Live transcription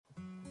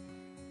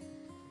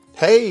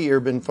Hey,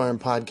 Urban Farm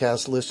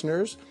Podcast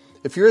listeners.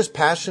 If you're as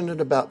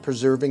passionate about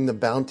preserving the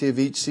bounty of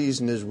each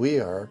season as we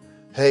are,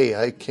 hey,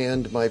 I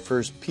canned my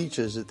first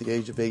peaches at the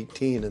age of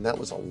 18, and that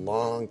was a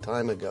long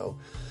time ago,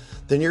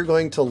 then you're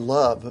going to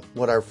love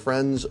what our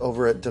friends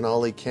over at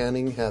Denali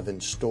Canning have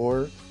in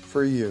store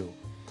for you.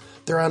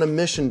 They're on a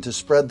mission to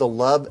spread the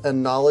love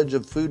and knowledge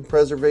of food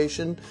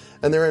preservation,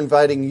 and they're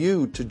inviting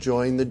you to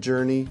join the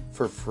journey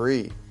for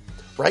free.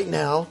 Right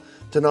now,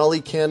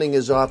 Denali Canning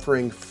is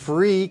offering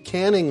free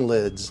canning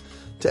lids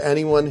to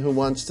anyone who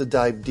wants to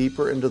dive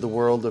deeper into the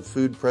world of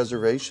food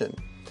preservation.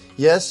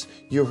 Yes,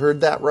 you heard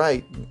that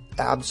right.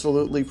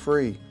 Absolutely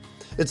free.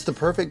 It's the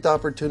perfect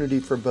opportunity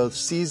for both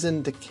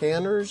seasoned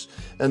canners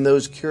and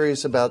those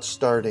curious about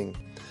starting.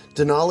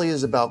 Denali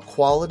is about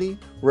quality,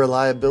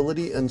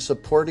 reliability, and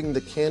supporting the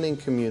canning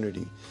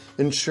community,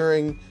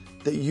 ensuring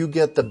that you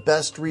get the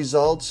best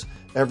results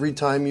every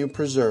time you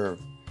preserve.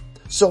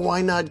 So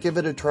why not give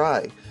it a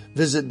try?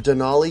 Visit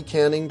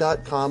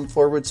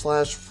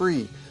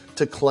denalicanning.com/free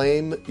to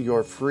claim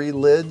your free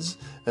lids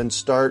and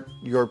start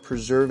your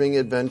preserving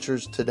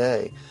adventures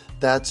today.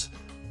 That's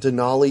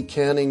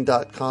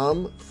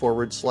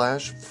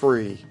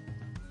denalicanning.com/free.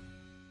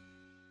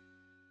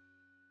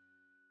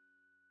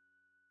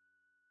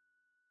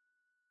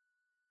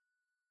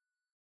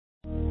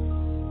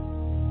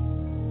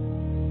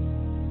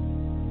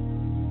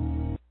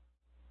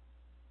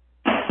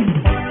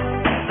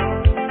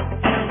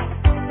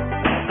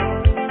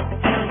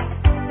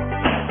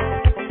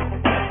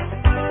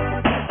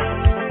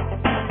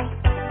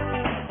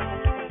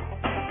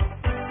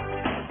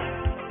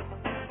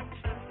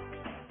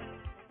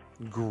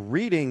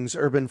 Greetings,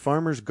 urban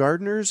farmers,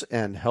 gardeners,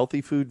 and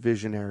healthy food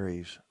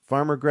visionaries.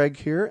 Farmer Greg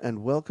here,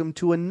 and welcome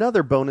to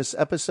another bonus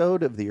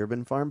episode of the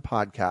Urban Farm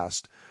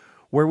Podcast,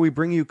 where we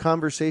bring you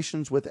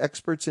conversations with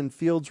experts in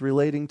fields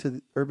relating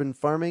to urban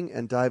farming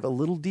and dive a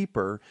little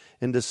deeper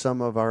into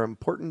some of our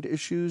important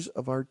issues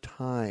of our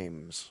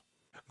times.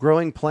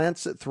 Growing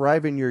plants that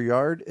thrive in your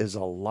yard is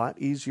a lot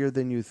easier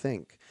than you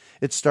think.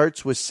 It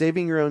starts with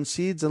saving your own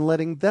seeds and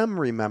letting them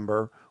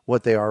remember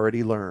what they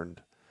already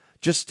learned.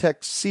 Just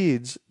text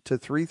SEEDS to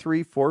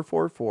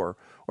 33444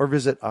 or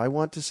visit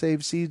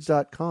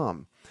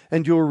iwanttosaveseeds.com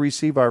and you'll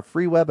receive our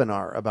free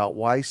webinar about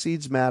why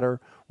seeds matter,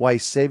 why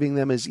saving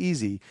them is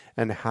easy,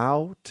 and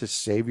how to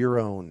save your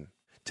own.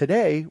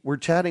 Today, we're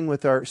chatting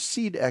with our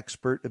seed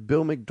expert,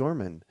 Bill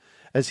McDormand,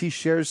 as he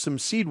shares some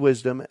seed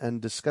wisdom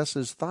and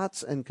discusses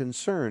thoughts and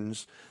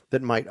concerns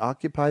that might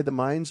occupy the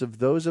minds of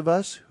those of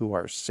us who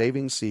are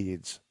saving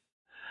seeds.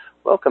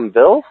 Welcome,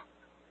 Bill.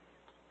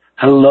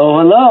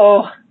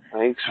 Hello.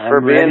 Thanks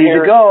for being ready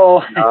here. To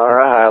go. All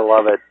right, I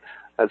love it.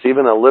 That's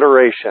even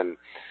alliteration.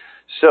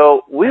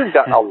 So we've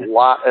got a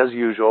lot, as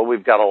usual,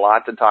 we've got a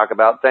lot to talk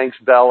about. Thanks,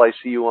 Belle. I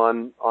see you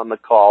on the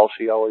call.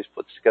 She always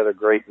puts together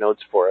great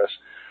notes for us.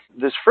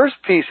 This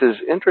first piece is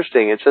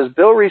interesting. It says,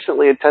 Bill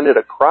recently attended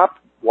a crop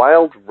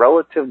wild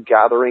relative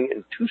gathering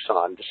in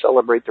Tucson to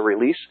celebrate the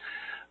release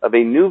of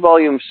a new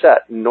volume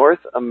set,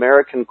 North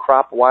American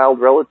Crop Wild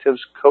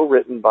Relatives,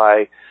 co-written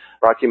by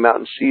Rocky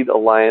Mountain Seed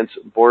Alliance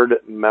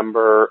board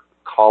member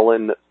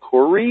Colin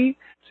Curry.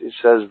 He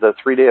says the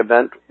 3-day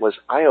event was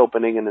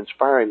eye-opening and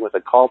inspiring with a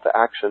call to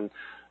action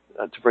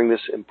to bring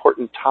this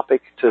important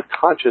topic to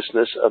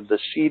consciousness of the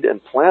seed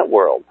and plant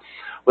world.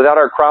 Without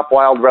our crop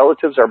wild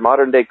relatives, our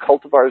modern-day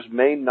cultivars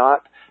may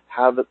not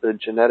have the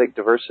genetic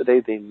diversity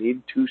they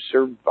need to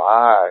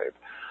survive.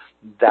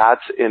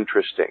 That's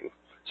interesting.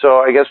 So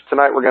I guess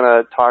tonight we're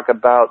going to talk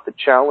about the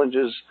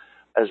challenges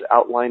as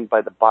outlined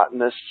by the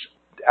botanists,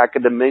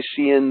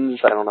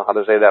 academicians, I don't know how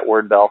to say that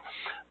word, Belle,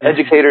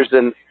 educators,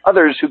 and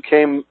others who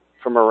came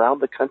from around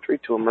the country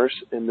to immerse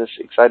in this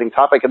exciting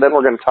topic. And then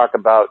we're going to talk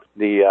about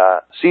the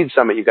Seed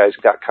Summit you guys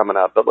got coming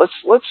up. But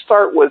let's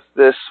start with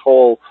this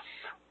whole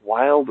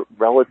wild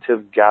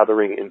relative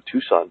gathering in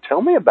Tucson.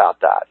 Tell me about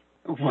that.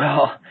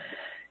 Well,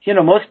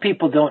 most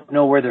people don't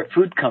know where their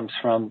food comes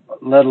from,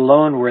 let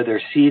alone where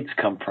their seeds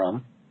come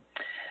from.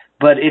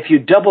 But if you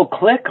double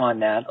click on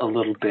that a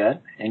little bit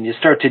and you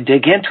start to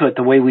dig into it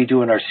the way we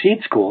do in our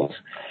seed schools,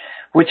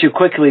 what you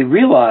quickly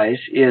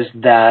realize is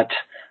that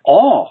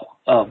all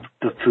of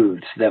the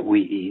foods that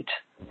we eat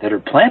that are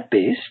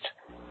plant-based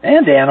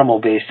and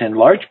animal-based in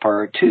large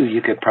part too,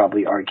 you could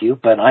probably argue,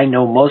 but I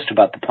know most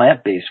about the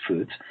plant-based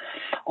foods,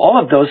 all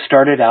of those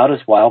started out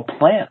as wild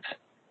plants.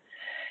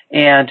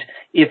 And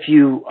if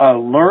you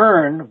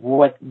learn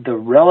what the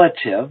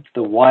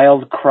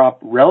wild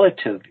crop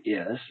relative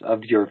is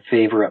of your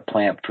favorite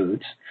plant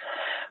foods,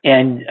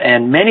 and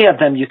many of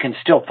them you can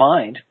still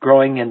find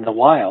growing in the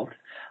wild,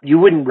 you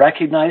wouldn't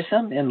recognize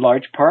them in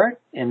large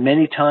part, and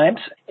many times,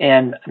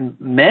 and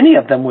many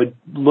of them would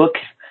look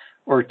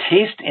or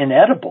taste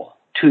inedible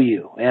to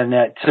you. And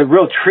that's a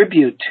real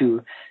tribute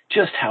to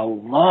just how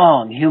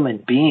long human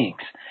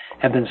beings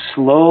have been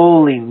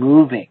slowly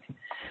moving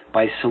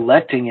by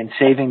selecting and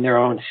saving their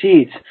own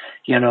seeds,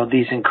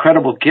 these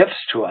incredible gifts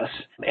to us,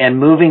 and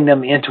moving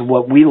them into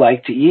what we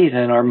like to eat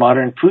in our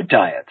modern food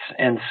diets.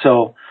 And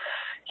so,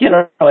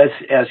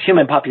 as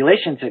human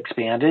populations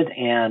expanded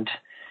and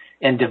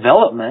and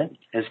development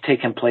has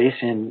taken place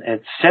in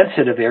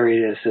sensitive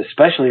areas,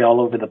 especially all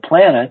over the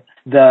planet,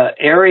 the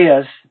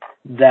areas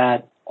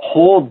that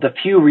hold the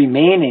few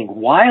remaining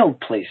wild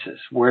places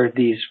where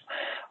these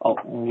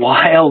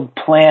wild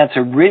plants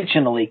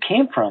originally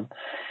came from,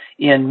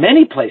 in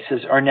many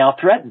places are now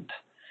threatened.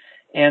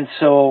 And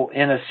so,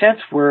 in a sense,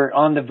 we're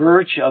on the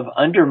verge of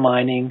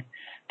undermining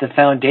the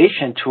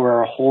foundation to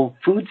our whole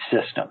food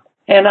system.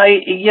 And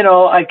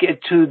I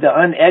get to the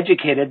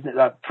uneducated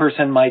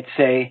person might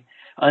say,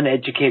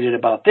 uneducated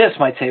about this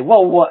might say,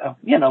 well,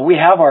 we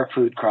have our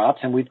food crops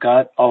and we've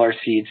got all our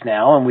seeds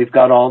now and we've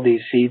got all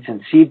these seeds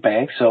in seed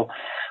banks. So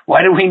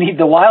why do we need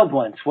the wild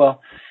ones?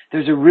 Well,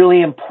 there's a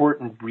really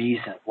important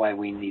reason why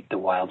we need the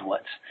wild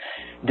ones.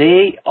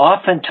 They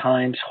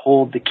oftentimes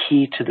hold the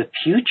key to the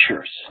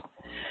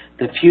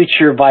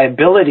future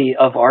viability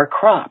of our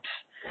crops.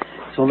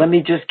 So let me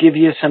just give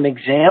you some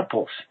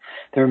examples.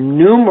 There are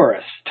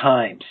numerous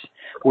times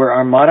where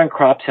our modern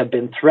crops have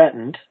been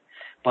threatened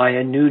by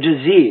a new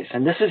disease.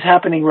 And this is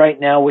happening right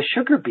now with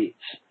sugar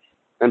beets.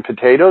 And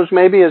potatoes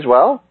maybe as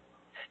well?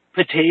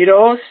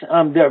 Potatoes.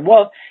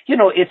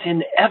 It's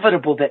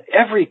inevitable that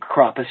every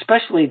crop,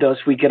 especially those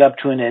we get up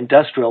to an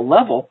industrial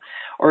level,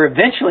 are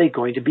eventually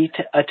going to be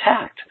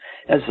attacked.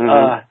 As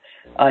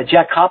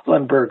Jack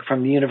Koplenberg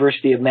from the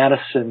University of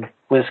Madison,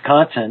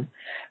 Wisconsin,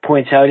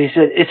 points out, he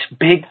said, it's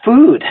big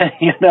food,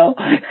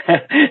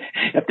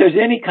 If there's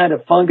any kind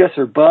of fungus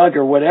or bug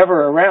or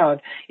whatever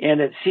around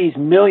and it sees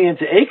millions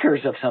of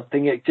acres of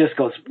something, it just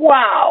goes,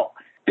 wow,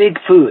 big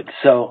food.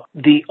 So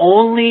the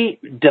only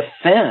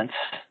defense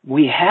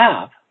we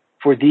have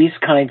for these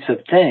kinds of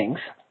things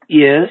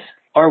is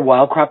our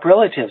wild crop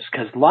relatives,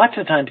 because lots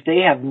of times they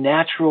have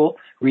natural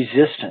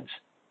resistance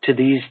to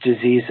these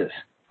diseases.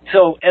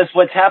 So as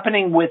what's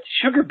happening with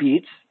sugar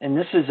beets, and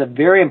this is a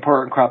very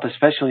important crop,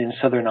 especially in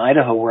southern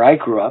Idaho where I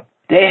grew up,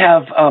 they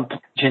have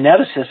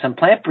geneticists and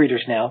plant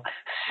breeders now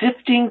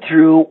sifting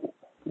through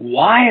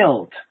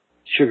wild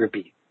sugar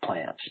beet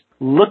plants,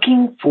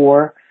 looking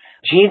for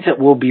genes that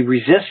will be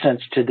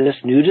resistant to this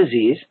new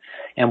disease.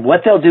 And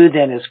what they'll do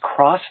then is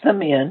cross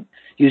them in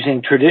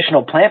using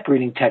traditional plant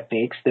breeding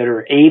techniques that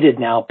are aided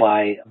now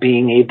by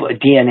being able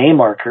DNA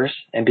markers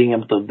and being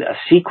able to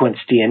sequence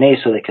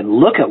DNA so they can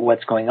look at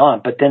what's going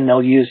on. But then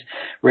they'll use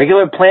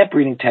regular plant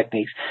breeding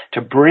techniques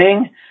to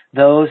bring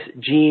those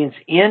genes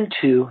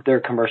into their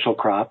commercial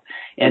crop,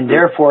 and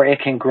therefore it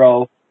can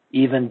grow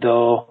even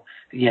though,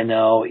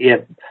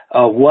 it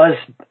was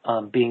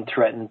being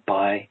threatened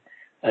by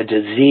a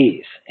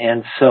disease.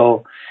 And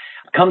so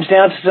it comes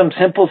down to some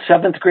simple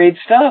 7th grade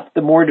stuff.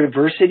 The more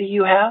diversity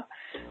you have,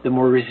 the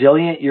more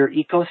resilient your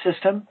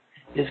ecosystem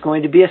is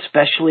going to be,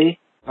 especially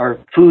our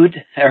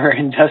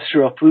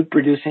industrial food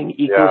producing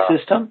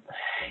ecosystem.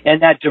 Yeah.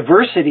 And that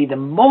diversity, the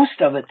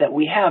most of it that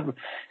we have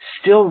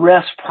still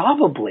rests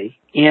probably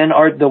in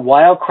the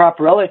wild crop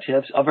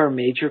relatives of our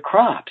major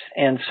crops.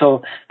 And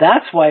so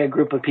that's why a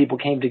group of people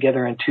came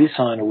together in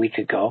Tucson a week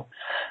ago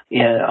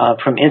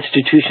from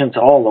institutions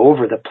all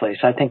over the place.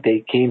 I think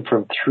they came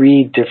from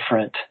 3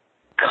 different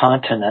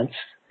continents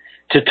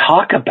to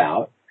talk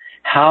about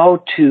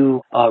how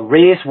to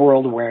raise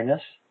world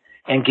awareness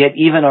and get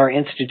even our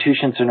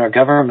institutions and our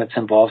governments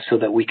involved so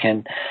that we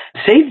can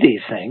save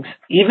these things,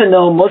 even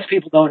though most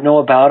people don't know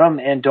about them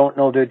and don't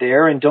know they're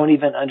there and don't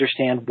even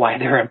understand why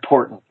they're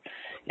important.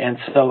 And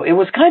so it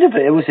was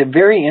a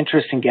very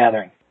interesting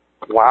gathering.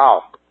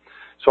 Wow.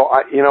 So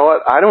you know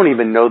what? I don't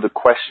even know the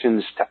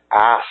questions to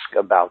ask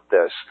about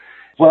this.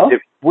 Well,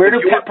 where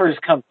do peppers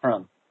come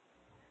from?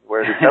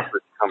 Where do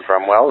peppers come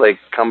from? Well, they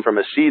come from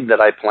a seed that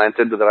I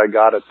planted that I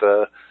got at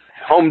the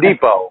Home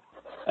Depot.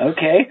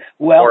 Okay.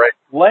 Well,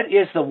 what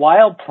is the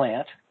wild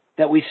plant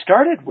that we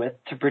started with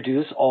to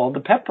produce all the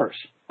peppers,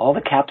 all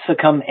the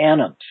Capsicum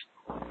annuums?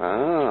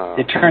 Oh.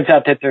 It turns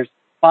out that there's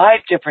 5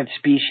 different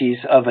species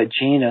of a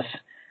genus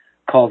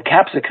called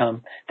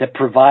capsicum that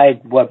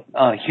provide what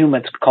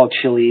humans call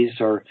chilies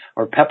or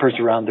peppers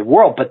around the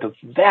world. But the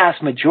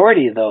vast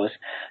majority of those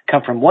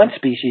come from one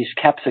species,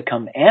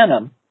 Capsicum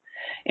annum.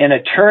 And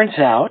it turns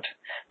out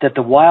that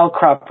the wild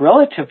crop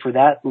relative for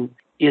that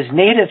is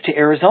native to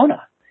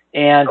Arizona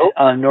and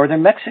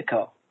northern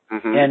Mexico.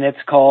 Mm-hmm. And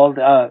it's called,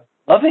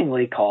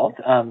 lovingly called,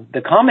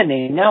 the common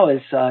name now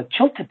is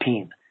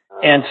chiltepine.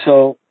 And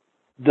so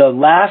the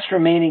last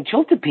remaining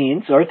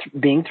chiltepines are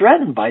being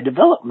threatened by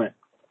development.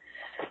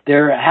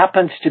 There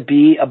happens to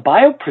be a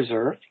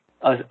biopreserve,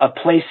 a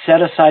place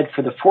set aside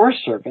for the Forest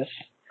Service,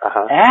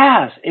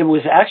 as it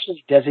was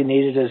actually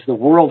designated as the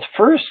world's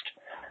first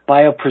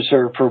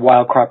biopreserve for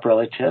wild crop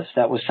relatives.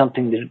 That was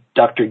something that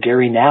Dr.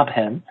 Gary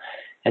Nabhan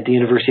at the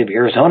University of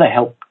Arizona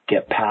helped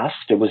get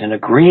passed. It was an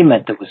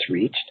agreement that was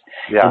reached.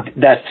 Yeah.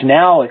 That's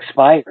now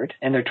expired,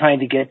 and they're trying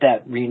to get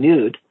that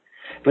renewed.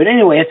 But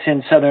anyway, it's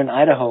in southern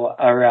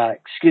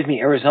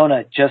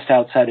Arizona, just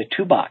outside of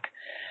Tubac,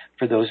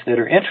 for those that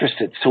are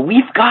interested. So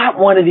we've got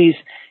one of these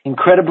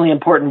incredibly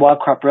important wild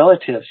crop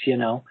relatives,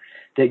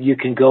 that you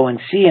can go and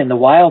see in the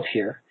wild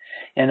here.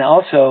 And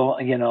also,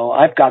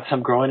 I've got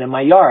some growing in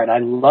my yard. I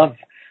love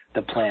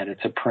the plant.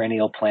 It's a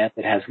perennial plant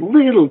that has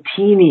little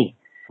teeny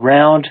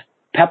round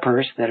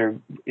peppers that are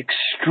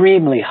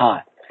extremely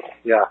hot.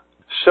 Yeah.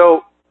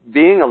 So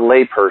being a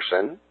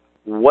layperson,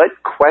 what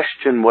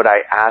question would I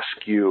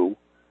ask you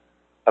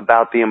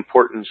about the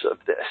importance of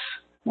this?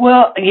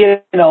 Well,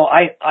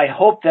 I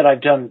hope that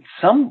I've done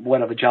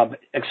somewhat of a job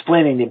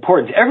explaining the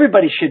importance.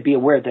 Everybody should be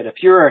aware that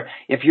if you're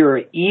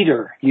an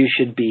eater, you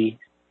should be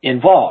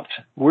involved.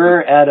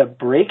 We're at a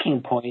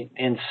breaking point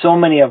in so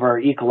many of our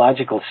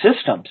ecological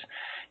systems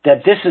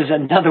that this is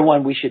another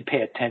one we should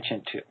pay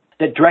attention to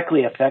that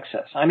directly affects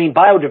us. I mean,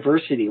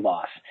 biodiversity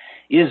loss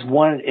is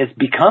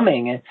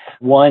becoming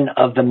one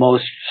of the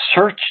most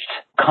searched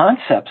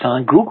concepts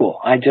on Google.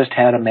 I just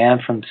had a man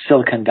from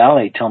Silicon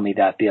Valley tell me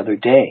that the other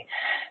day,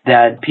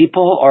 that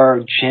people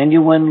are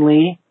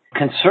genuinely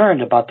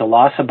concerned about the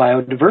loss of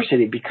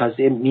biodiversity because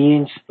it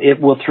means it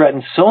will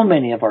threaten so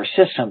many of our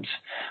systems.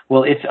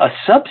 Well, if a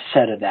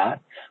subset of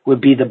that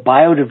would be the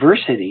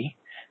biodiversity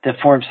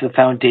that forms the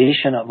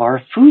foundation of our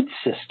food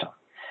system.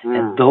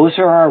 And those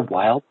are our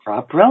wild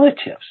crop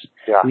relatives.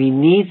 Yeah. We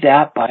need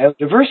that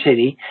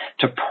biodiversity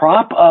to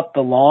prop up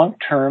the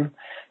long-term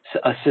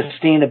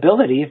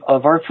sustainability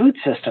of our food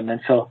system. And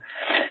so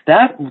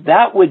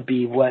that would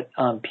be what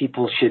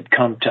people should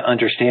come to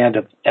understand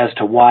as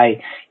to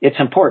why it's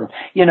important.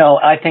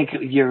 I think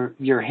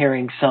you're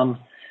hearing some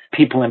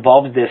people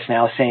involved in this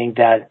now saying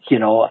that,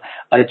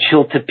 a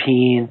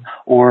chiltepine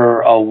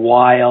or a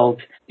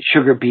wild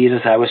sugar beet,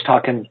 as I was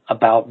talking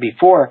about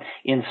before,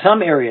 in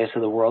some areas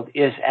of the world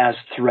is as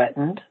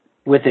threatened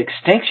with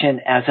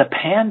extinction as a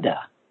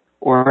panda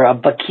or a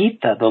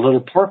vaquita, the little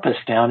porpoise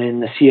down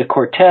in the Sea of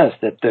Cortez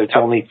that there's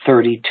only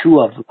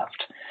 32 of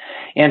left.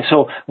 And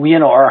so,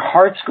 our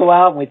hearts go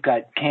out and we've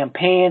got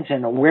campaigns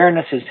and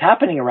awareness is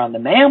happening around the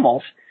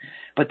mammals,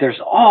 but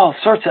there's all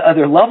sorts of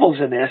other levels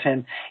of this,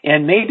 and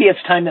maybe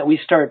it's time that we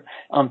start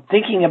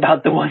thinking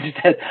about the ones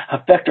that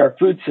affect our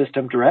food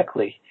system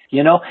directly.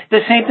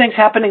 The same thing's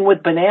happening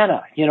with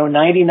banana.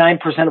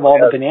 99% of all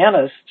the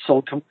bananas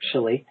sold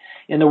commercially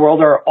in the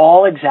world are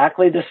all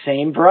exactly the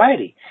same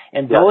variety,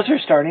 and those are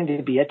starting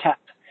to be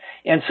attacked.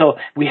 And so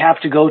we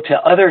have to go to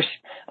other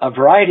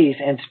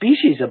varieties and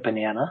species of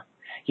banana,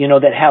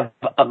 that have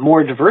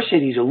more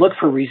diversity to look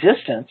for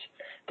resistance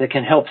that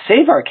can help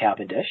save our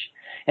Cavendish.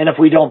 And if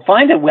we don't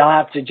find it, we'll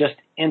have to just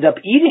end up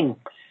eating,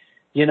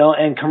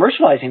 and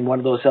commercializing one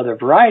of those other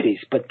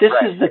varieties. But this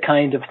is the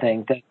kind of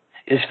thing that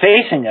is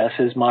facing us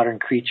as modern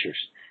creatures.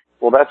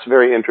 Well, that's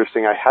very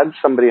interesting. I had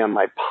somebody on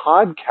my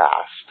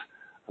podcast,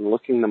 I'm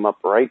looking them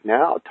up right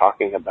now,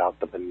 talking about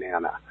the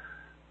banana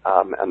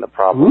and the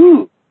problem.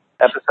 Ooh.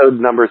 Episode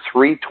number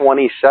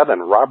 327,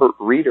 Robert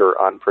Reeder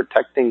on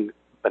protecting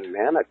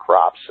banana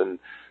crops. And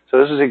so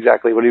this is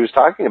exactly what he was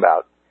talking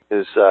about.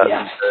 We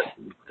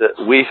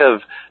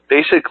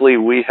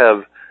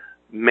have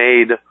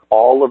made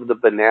all of the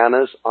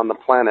bananas on the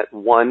planet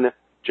one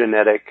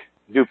genetic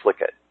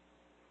duplicate.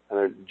 And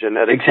they're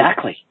genetic.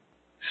 Exactly.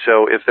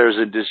 So if there's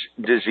a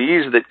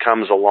disease that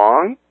comes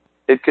along,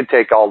 it could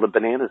take all the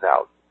bananas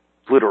out,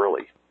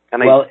 literally.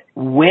 And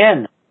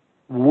when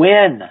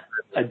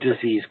a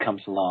disease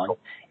comes along,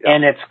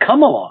 and it's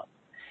come along,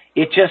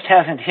 it just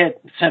hasn't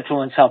hit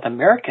Central and South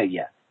America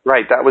yet.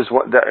 Right. That was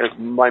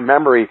my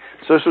memory.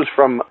 So this was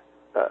from,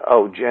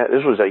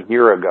 this was a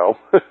year ago.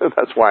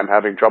 That's why I'm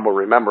having trouble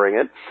remembering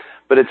it.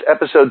 But it's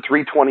episode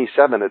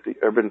 327 at the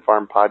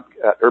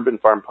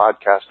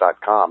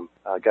urbanfarmpodcast.com.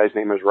 Guy's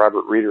name is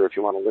Robert Reeder if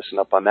you want to listen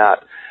up on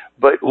that.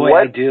 But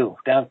I do.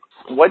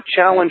 What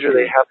challenge are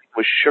they having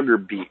with sugar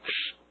beets?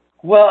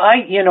 Well,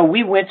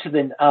 we went to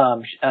the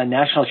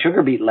National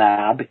Sugar Beet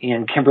Lab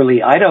in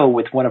Kimberly, Idaho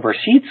with one of our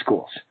seed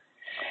schools.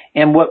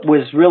 And what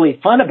was really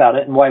fun about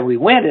it and why we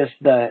went is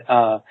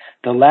the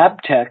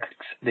lab techs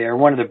there,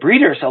 one of the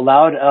breeders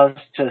allowed us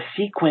to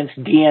sequence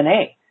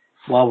DNA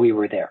while we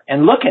were there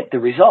and look at the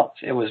results.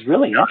 It was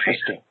really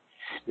interesting.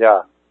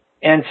 Yeah.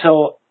 And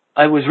so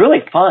it was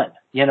really fun.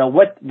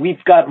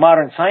 We've got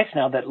modern science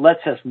now that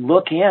lets us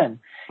look in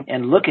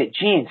and look at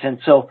genes. And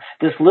so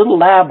this little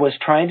lab was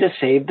trying to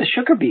save the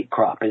sugar beet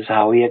crop is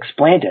how he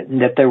explained it.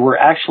 And that there were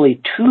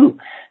actually two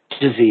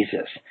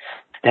diseases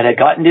that had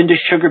gotten into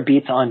sugar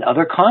beets on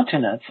other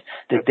continents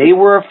that they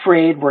were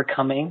afraid were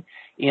coming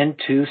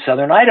into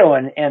southern Idaho.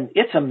 And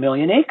it's 1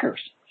 million acres.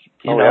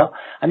 You know,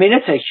 I mean,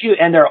 it's a huge,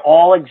 and they're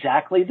all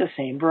exactly the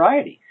same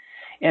variety.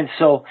 And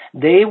so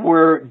they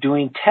were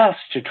doing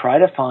tests to try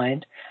to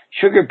find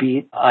sugar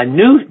beet,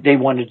 they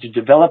wanted to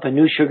develop a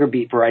new sugar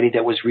beet variety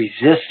that was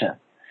resistant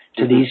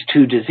to these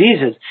two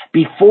diseases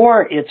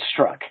before it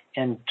struck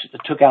and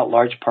took out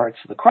large parts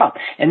of the crop.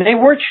 And they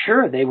weren't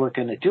sure they were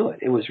going to do it.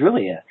 It was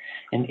really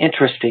an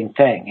interesting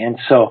thing. And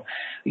so,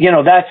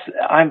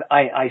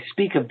 I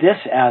speak of this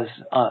as,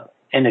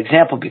 an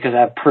example because I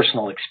have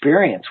personal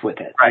experience with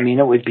it. I mean,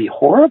 it would be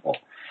horrible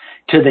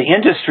to the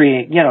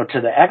industry,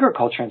 to the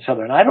agriculture in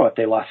southern Idaho if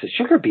they lost the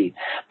sugar beet.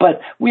 But,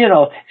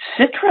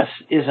 citrus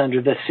is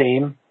under the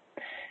same,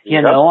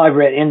 I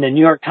read in the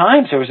New York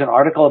Times, there was an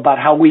article about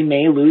how we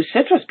may lose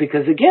citrus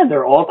because, again,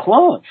 they're all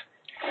clones.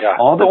 Yeah.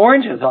 All the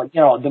oranges,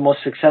 the most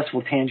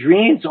successful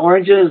tangerines,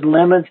 oranges,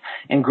 lemons,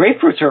 and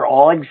grapefruits are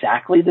all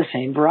exactly the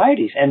same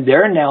varieties, and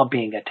they're now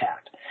being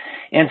attacked.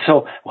 And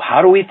so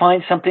how do we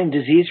find something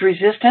disease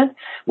resistant?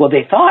 Well,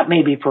 they thought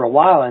maybe for a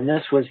while, and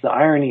this was the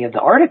irony of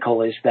the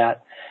article, is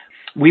that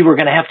we were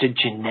going to have to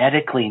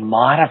genetically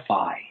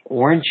modify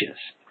oranges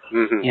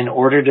in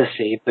order to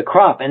save the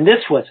crop. And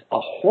this was a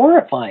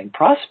horrifying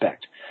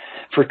prospect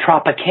for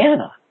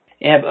Tropicana,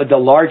 the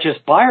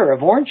largest buyer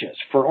of oranges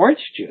for orange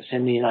juice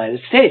in the United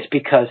States,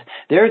 because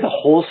they're the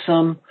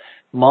wholesome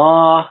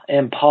ma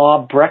and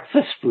pa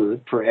breakfast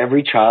food for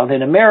every child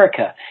in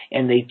America.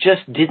 And they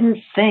just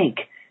didn't think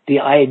the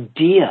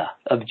idea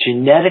of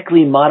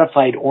genetically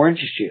modified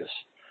orange juice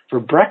for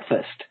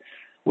breakfast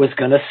was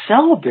going to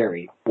sell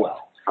very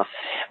well.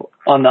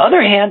 On the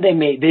other hand,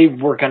 they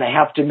were going to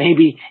have to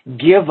maybe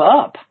give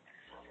up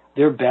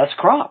their best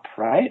crop,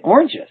 right?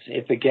 Oranges,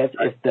 if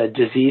the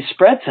disease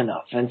spreads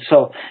enough. And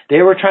so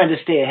they were trying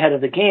to stay ahead of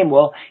the game.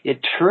 Well, it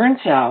turns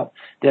out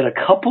that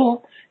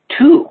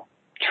two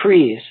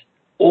trees,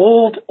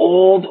 old,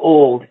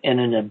 in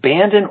an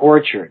abandoned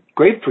orchard,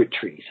 grapefruit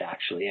trees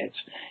actually,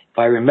 if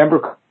I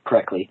remember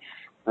correctly,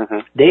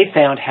 they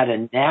found had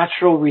a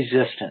natural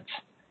resistance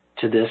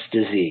to this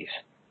disease.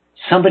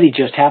 Somebody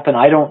just happened.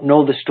 I don't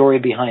know the story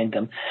behind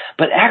them.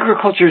 But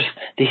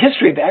the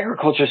history of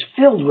agriculture is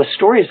filled with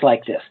stories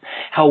like this.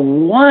 How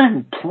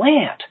one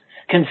plant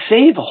can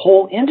save a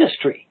whole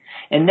industry.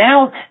 And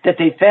now that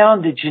they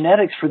found the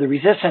genetics for the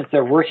resistance,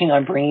 they're working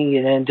on bringing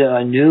it into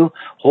a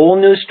whole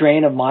new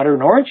strain of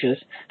modern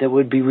oranges that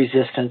would be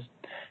resistant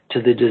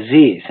to the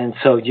disease. And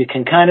so you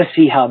can kind of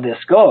see how this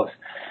goes.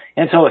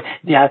 And so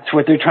that's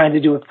what they're trying to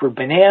do for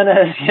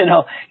bananas.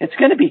 It's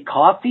going to be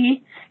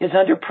coffee is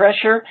under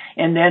pressure.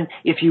 And then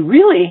if you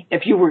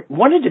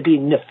wanted to be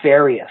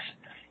nefarious,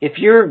 if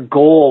your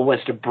goal was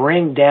to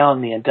bring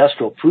down the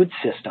industrial food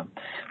system,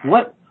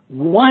 what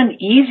one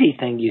easy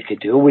thing you could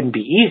do, it wouldn't be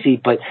easy,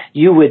 but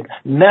you would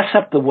mess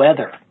up the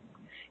weather.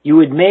 You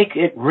would make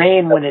it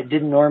rain when it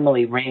didn't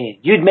normally rain.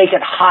 You'd make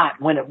it hot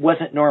when it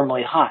wasn't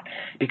normally hot.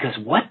 Because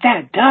what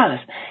that does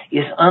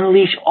is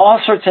unleash all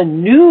sorts of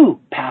new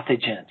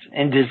pathogens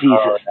and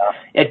diseases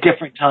at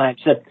different times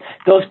that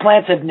those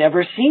plants have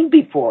never seen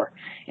before.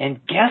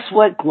 And guess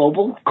what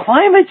global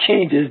climate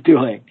change is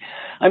doing?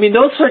 I mean,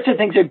 those sorts of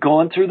things are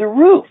going through the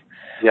roof.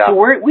 Yeah. So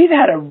we've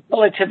had a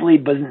relatively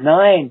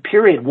benign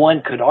period,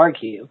 one could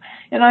argue.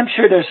 And I'm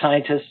sure there's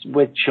scientists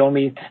would show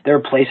me there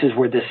are places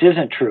where this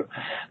isn't true.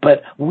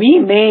 But we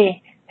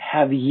may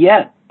have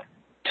yet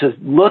to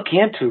look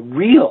into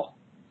real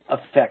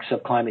effects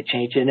of climate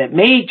change. And it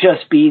may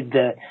just be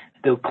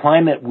the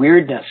climate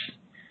weirdness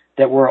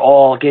that we're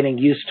all getting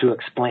used to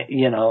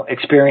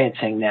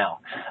experiencing now,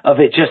 of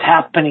it just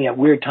happening at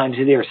weird times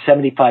of the year.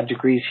 75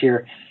 degrees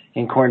here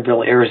in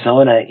Cornville,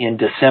 Arizona in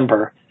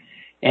December.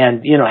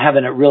 And,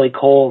 having it really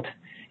cold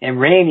and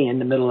rainy in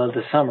the middle of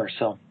the summer.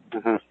 So,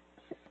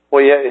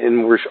 Well, yeah,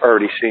 and we're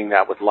already seeing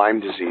that with Lyme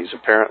disease.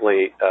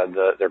 Apparently,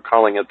 they're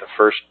calling it the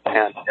first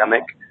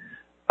pandemic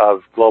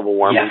of global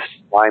warming,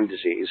 Lyme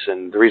disease.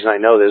 And the reason I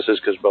know this is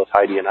because both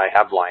Heidi and I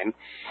have Lyme.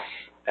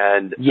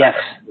 And,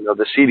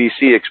 the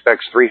CDC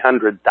expects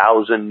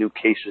 300,000 new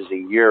cases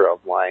a year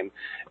of Lyme,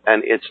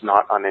 and it's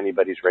not on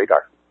anybody's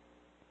radar.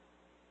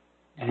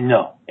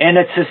 No. And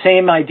it's the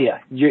same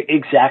idea.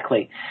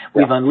 Exactly.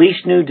 We've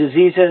unleashed new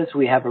diseases.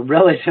 We have a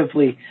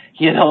relatively,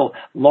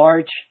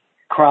 large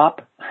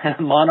crop,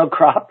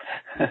 monocrop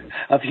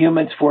of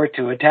humans for it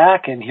to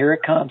attack. And here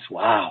it comes.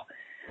 Wow.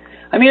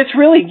 I mean, it's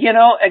really,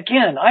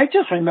 again, I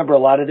just remember a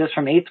lot of this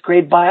from 8th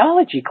grade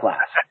biology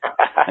class.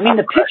 I mean,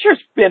 the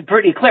picture's been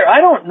pretty clear. I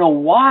don't know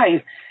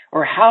why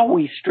or how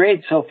we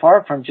strayed so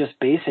far from just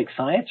basic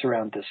science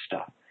around this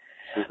stuff.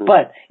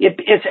 But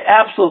it's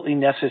absolutely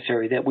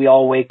necessary that we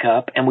all wake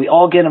up and we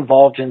all get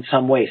involved in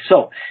some way.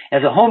 So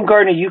as a home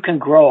gardener, you can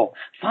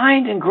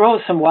find and grow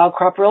some wild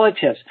crop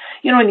relatives.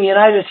 In the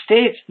United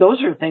States,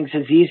 those are things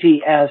as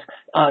easy as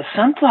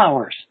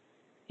sunflowers,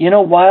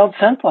 wild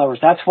sunflowers.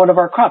 That's one of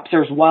our crops.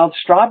 There's wild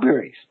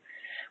strawberries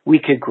we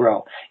could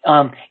grow.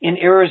 In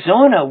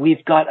Arizona,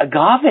 we've got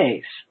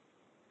agaves,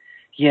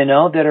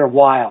 that are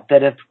wild,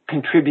 that have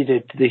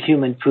contributed to the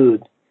human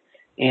food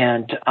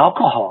and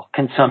alcohol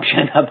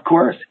consumption, of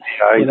course.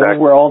 Yeah, exactly.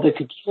 Where all the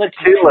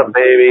tequila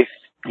baby.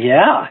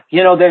 Yeah.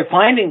 They're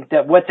finding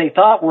that what they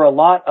thought were a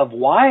lot of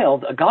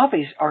wild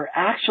agaves are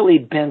actually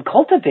been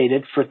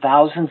cultivated for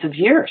thousands of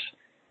years,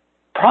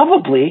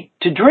 probably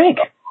to drink.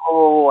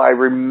 Oh, I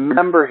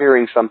remember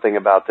hearing something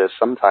about this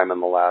sometime in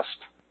the last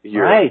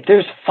year. Right.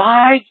 There's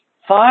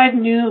five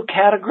new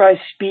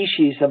categorized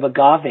species of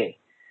agave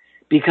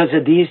because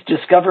of these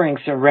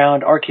discoverings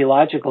around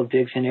archaeological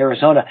digs in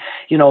Arizona.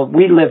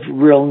 We live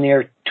real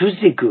near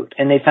Tuzigut,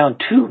 and they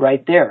found 2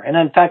 right there. And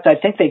in fact, I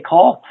think they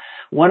call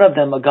one of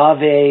them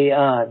agave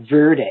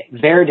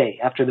verde,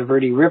 after the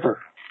Verde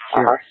River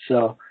here.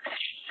 So,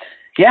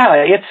 Yeah,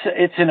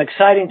 it's an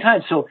exciting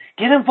time. So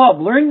get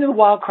involved. Learn the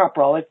wild crop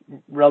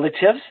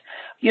relatives.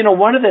 You know,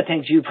 one of the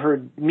things you've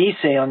heard me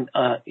say on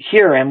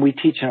here, and we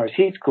teach in our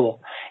seed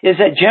school, is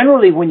that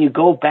generally when you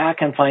go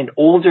back and find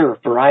older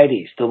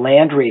varieties, the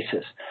land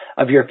races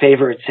of your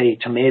favorite, say,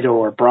 tomato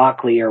or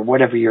broccoli or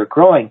whatever you're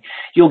growing,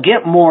 you'll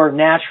get more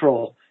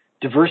natural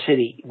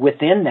diversity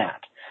within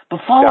that. But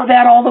follow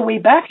that all the way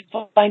back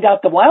and find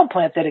out the wild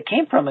plant that it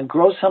came from and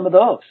grow some of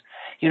those.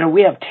 You know,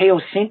 we have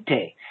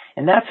teosinte,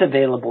 and that's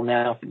available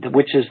now,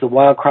 which is the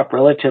wild crop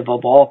relative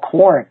of all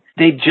corn.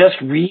 They just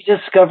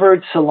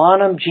rediscovered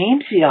Solanum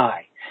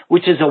jamesii,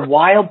 which is a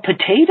wild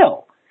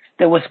potato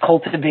that was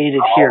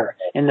cultivated here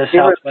in the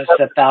Southwest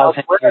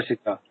 1,000 years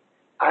ago.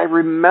 I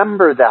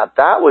remember that.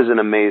 That was an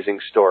amazing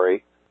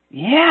story.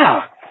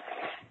 Yeah.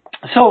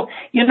 So,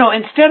 you know,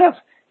 instead of,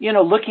 you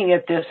know, looking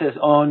at this as,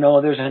 oh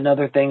no, there's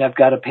another thing I've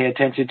got to pay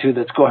attention to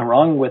that's going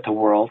wrong with the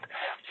world,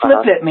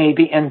 flip it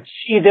maybe and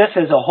see this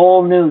as a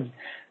whole new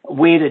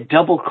way to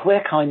double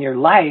click on your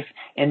life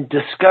and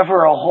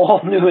discover a whole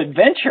new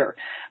adventure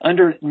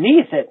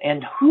underneath it.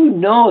 And who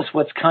knows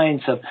what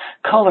kinds of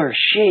colors,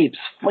 shapes,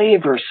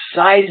 flavors,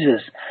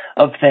 sizes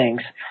of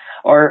things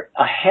are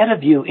ahead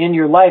of you in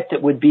your life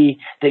that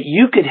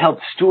you could help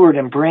steward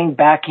and bring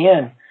back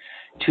in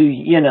to,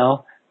 you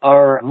know,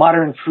 our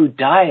modern food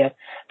diet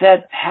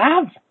that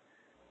have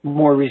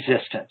more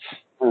resistance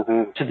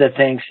to the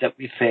things that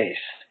we face.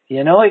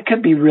 You know, it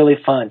could be really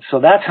fun.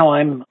 So that's how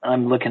I'm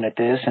looking at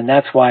this, and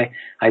that's why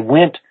I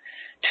went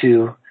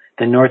to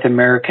the North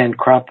American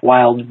Crop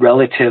Wild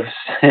Relatives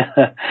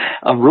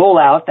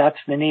rollout. That's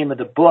the name of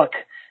the book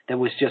that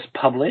was just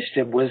published.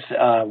 It was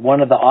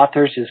one of the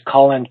authors is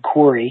Colin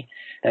Khoury.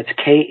 That's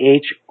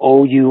Khoury.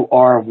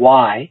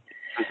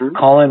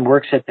 Colin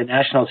works at the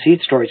National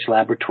Seed Storage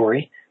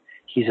Laboratory.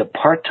 He's a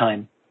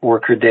part-time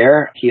worker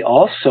there. He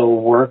also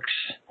works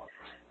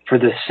for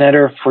the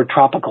Center for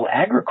Tropical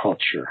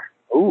Agriculture.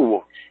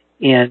 Ooh.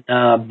 In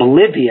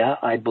Bolivia,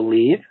 I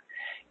believe.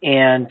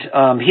 And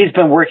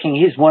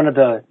he's one of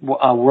the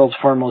world's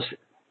foremost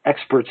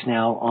experts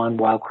now on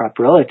wild crop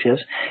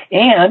relatives.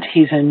 And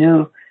he's a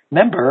new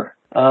member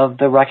of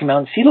the Rocky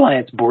Mountain Seed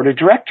Alliance Board of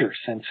Directors.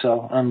 And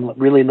so I'm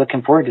really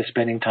looking forward to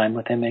spending time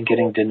with him and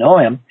getting to know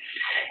him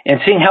and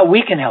seeing how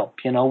we can help.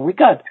 You know, we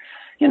got,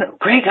 you know,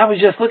 Greg, I was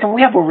just looking,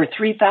 we have over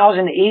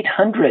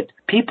 3,800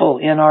 people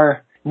in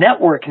our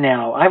network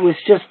now. I was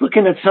just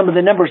looking at some of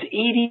the numbers.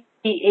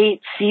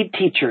 88 seed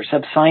teachers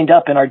have signed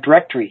up in our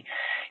directory.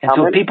 And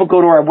so if people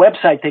go to our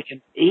website, they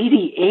can,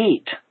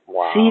 88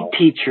 seed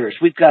teachers.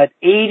 We've got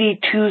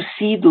 82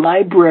 seed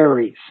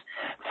libraries,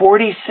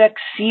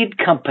 46 seed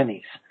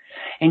companies.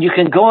 And you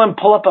can go and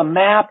pull up a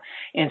map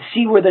and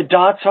see where the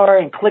dots are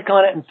and click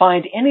on it and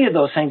find any of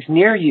those things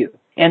near you.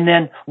 And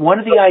then one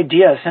of the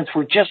ideas, since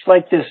we're just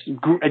like this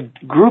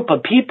group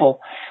of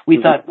people,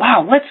 we thought,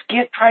 wow, let's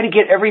try to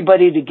get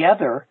everybody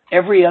together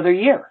every other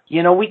year.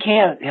 You know, we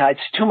can't,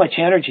 it's too much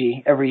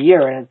energy every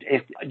year, and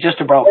it's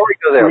just about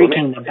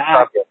breaking the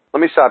back. Let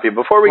me stop you.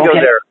 Before we go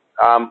there,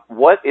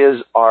 what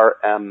is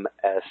RMSA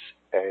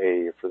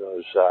for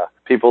those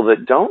people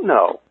that don't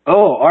know?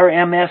 Oh,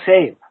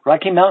 RMSA,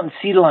 Rocky Mountain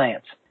Seed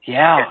Alliance.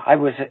 Yeah, I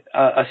was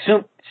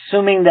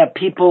assuming that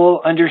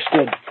people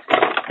understood.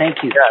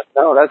 Thank you. Yeah,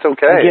 no, that's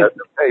okay. That's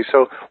okay.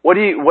 So what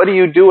do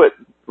you do at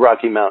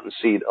Rocky Mountain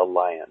Seed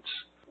Alliance?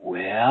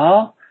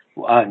 Well,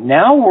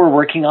 now we're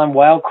working on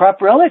wild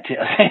crop relatives,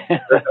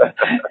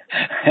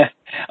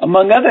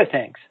 among other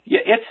things.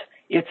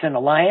 It's an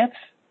alliance.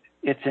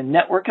 It's a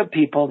network of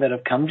people that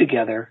have come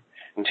together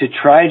to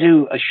try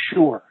to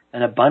assure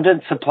an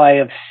abundant supply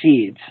of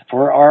seeds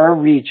for our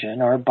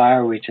region, our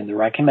bioregion, the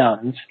Rocky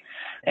Mountains,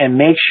 and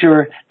make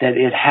sure that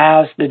it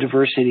has the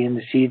diversity in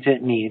the seeds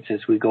it needs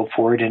as we go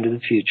forward into the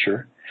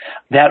future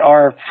that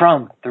are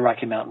from the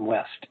Rocky Mountain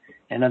West.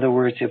 In other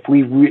words,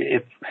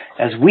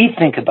 as we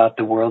think about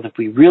the world, if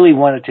we really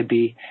want it to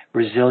be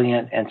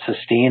resilient and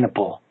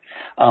sustainable,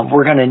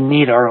 we're going to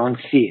need our own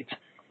seeds.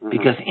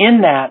 Because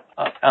in that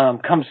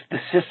comes the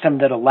system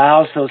that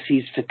allows those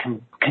seeds to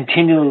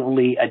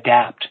continually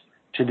adapt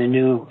to the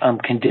new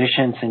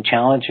conditions and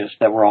challenges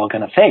that we're all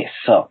going to face.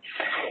 So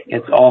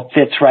it all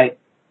fits right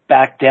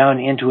back down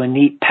into a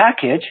neat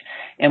package,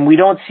 and we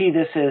don't see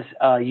this as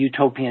a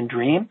utopian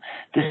dream.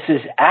 This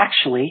is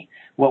actually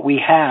what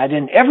we had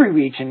in every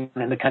region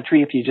in the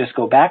country. If you just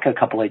go back a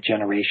couple of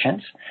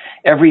generations,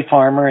 every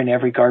farmer and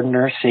every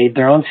gardener saved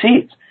their own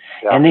seeds,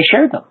 and they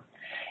shared them.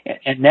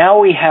 And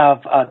now we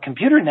have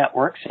computer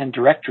networks and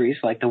directories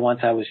like the ones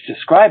I was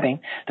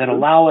describing that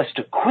allow us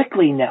to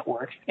quickly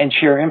network and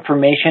share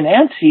information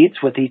and seeds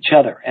with each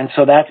other. And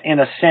so that, in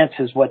a sense,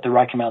 is what the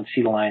Rocky Mountain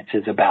Seed Alliance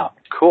is about.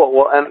 Cool.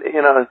 Well, and,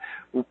 you know,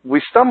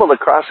 we stumbled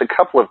across a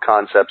couple of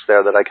concepts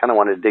there that I kind of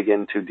want to dig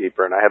into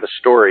deeper, and I have a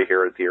story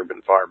here at the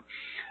Urban Farm.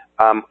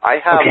 And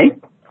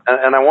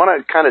I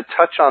want to kind of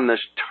touch on this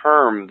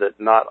term that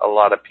not a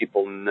lot of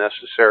people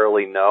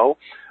necessarily know.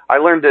 I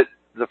learned it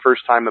the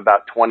first time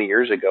about 20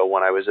 years ago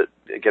when I was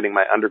getting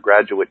my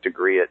undergraduate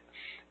degree at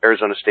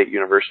Arizona State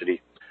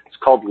University. It's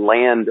called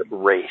land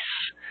race.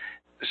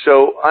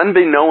 So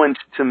unbeknownst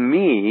to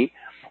me,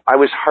 I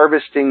was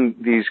harvesting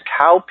these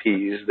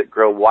cowpeas that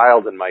grow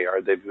wild in my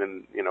yard. They've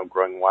been,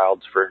 growing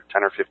wilds for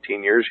 10 or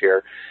 15 years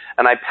here.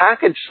 And I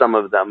packaged some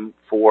of them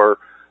for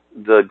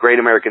the Great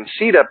American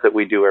Seed Up that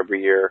we do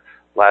every year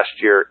last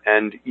year.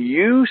 And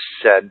you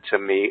said to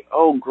me,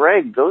 "Oh,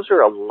 Greg, those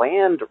are a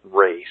land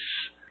race."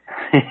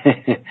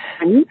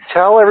 Can you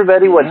tell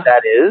everybody what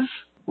that is?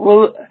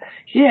 Well,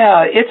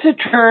 yeah, it's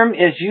a term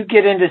as you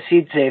get into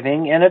seed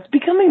saving, and it's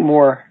becoming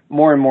more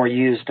and more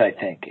used, I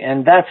think.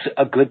 And that's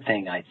a good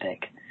thing, I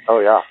think. Oh,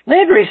 yeah.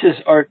 Land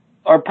races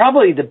are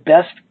probably the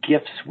best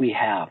gifts we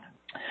have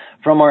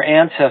from our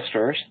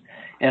ancestors.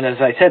 And as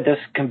I said, this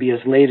can be as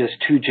late as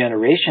 2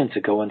 generations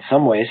ago in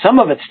some ways. Some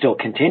of it's still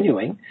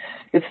continuing.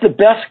 It's the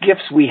best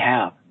gifts we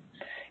have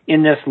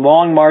in this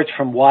long march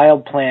from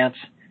wild plants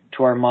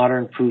to our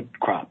modern food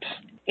crops.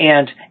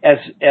 And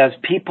as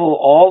people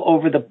all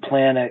over the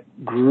planet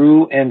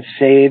grew and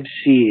saved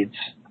seeds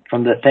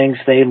from the things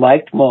they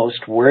liked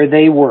most, where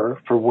they were,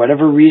 for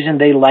whatever reason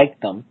they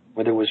liked them,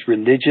 whether it was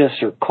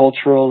religious or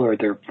cultural or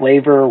their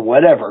flavor or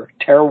whatever,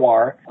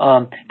 terroir,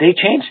 they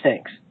changed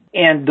things.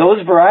 And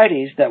those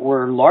varieties that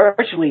were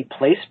largely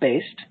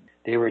place-based,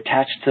 they were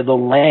attached to the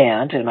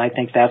land, and I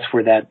think that's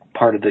where that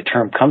part of the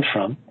term comes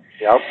from.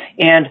 Yep.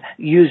 And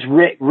use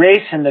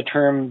race in the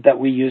term that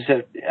we use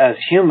it as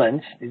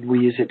humans. We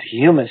use it to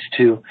humans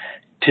to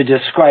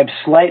describe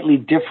slightly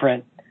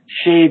different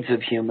shades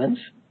of humans,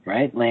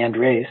 right? Land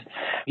race.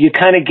 You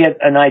kind of get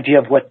an idea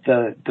of what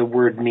the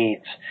word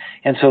means.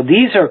 And so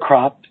these are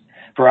crop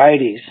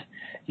varieties,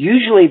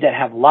 usually that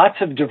have lots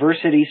of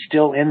diversity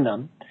still in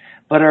them,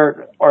 but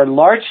are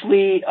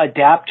largely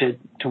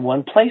adapted to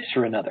one place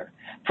or another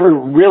for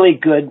really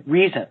good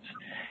reasons.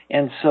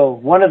 And so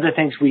one of the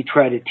things we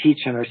try to teach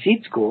in our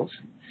seed schools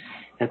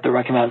at the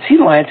Rocky Mountain Seed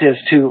Alliance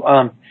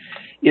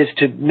is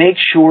to make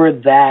sure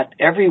that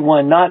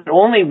everyone, not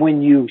only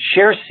when you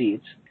share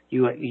seeds,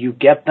 you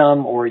get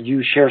them or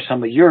you share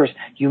some of yours,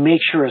 you make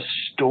sure a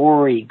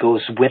story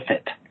goes with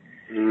it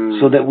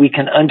so that we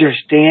can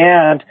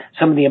understand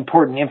some of the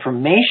important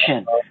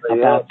information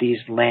about these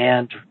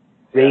land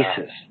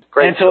races.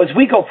 Great. And so as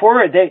we go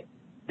forward, they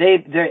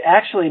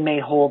actually may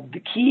hold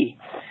the key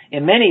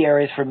in many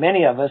areas for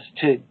many of us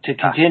to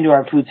continue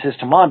our food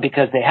system on,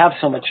 because they have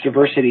so much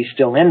diversity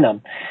still in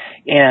them.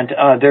 And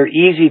they're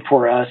easy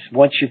for us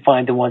once you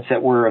find the ones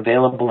that were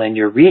available in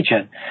your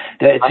region.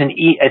 That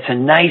it's a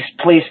nice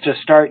place to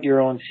start your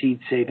own seed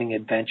saving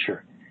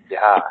adventure.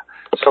 Yeah.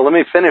 So let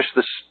me finish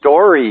the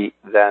story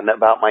then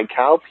about my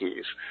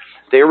cowpeas.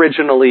 They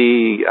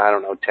originally,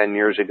 10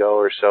 years ago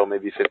or so,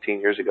 maybe 15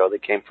 years ago, they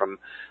came from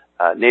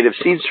Native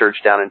Seed Search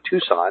down in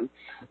Tucson.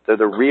 They're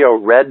the Rio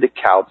Red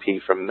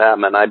cowpea from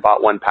them, and I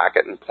bought one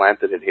packet and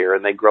planted it here,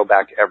 and they grow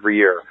back every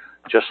year,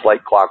 just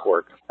like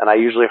clockwork. And I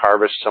usually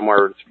harvest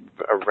somewhere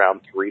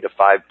around 3 to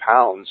 5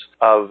 pounds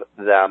of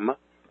them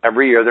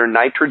every year. They're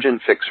nitrogen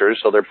fixers,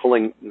 so they're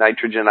pulling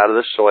nitrogen out of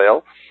the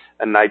soil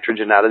and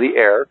nitrogen out of the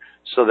air,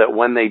 so that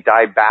when they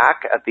die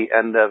back at the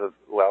end of,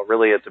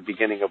 really at the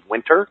beginning of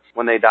winter,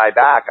 when they die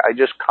back, I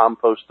just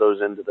compost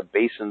those into the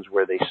basins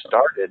where they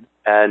started.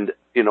 And,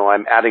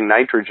 I'm adding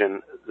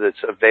nitrogen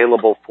that's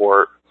available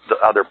for the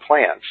other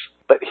plants.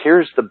 But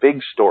here's the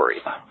big story.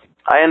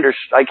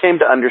 I came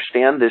to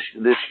understand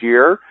this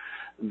year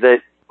that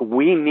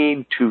we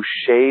need to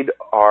shade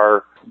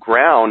our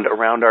ground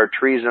around our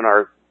trees and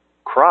our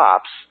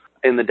crops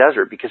in the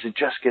desert because it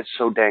just gets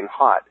so dang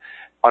hot.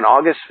 On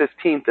August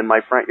 15th in my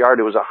front yard,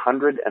 it was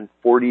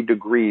 140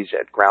 degrees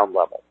at ground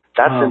level.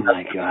 That's enough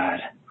my God.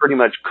 to pretty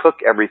much cook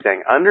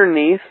everything.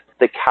 Underneath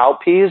the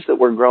cowpeas that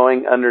were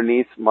growing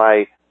underneath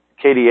my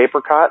Katy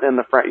apricot in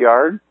the front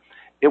yard,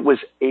 it was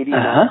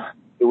 89.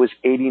 It was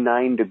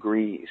 89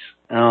 degrees.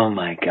 Oh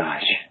my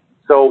gosh.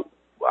 So,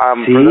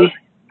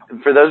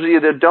 for those of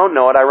you that don't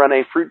know it, I run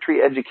a fruit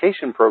tree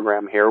education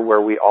program here where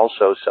we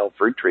also sell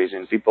fruit trees,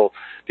 and people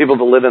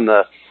that live in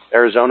the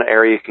Arizona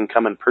area can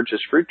come and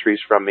purchase fruit trees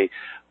from me.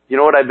 You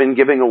know what I've been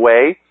giving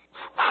away?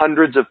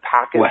 Hundreds of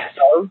packets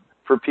of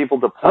for people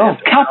to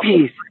plant. Oh,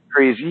 cowpeas.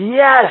 Trees.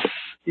 Yes.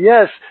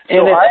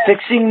 And it's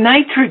fixing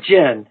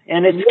nitrogen,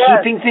 and it's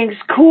keeping things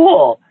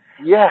cool.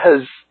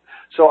 Yes.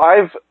 So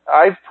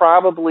I've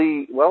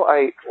probably,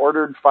 I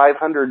ordered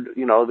 500,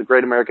 the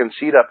Great American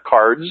Seed Up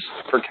cards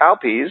for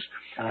cowpeas,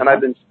 and I've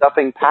been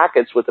stuffing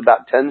packets with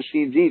about 10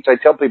 seeds each. I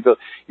tell people,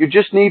 you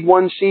just need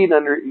one seed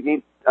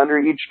under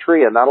each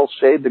tree, and that'll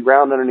shade the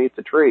ground underneath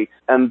the tree.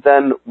 And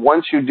then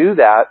once you do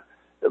that,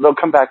 they'll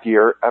come back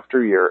year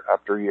after year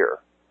after year.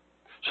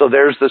 So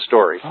there's the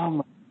story.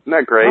 Isn't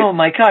that great? Oh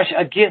my gosh,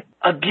 a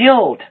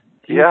guild.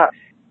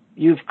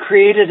 You've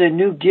created a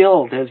new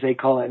guild, as they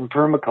call it in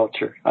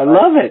permaculture. I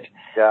love it.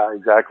 Yeah,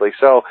 exactly.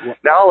 So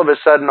now all of a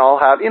sudden I'll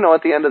have,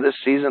 at the end of this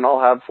season, I'll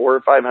have 400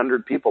 or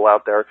 500 people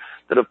out there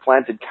that have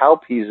planted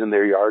cowpeas in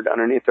their yard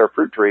underneath their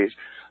fruit trees,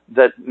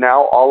 that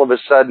now all of a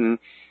sudden,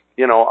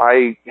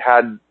 I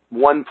had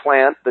one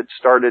plant that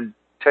started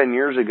 10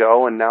 years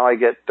ago, and now I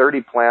get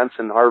 30 plants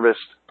and harvest,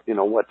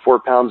 4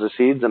 pounds of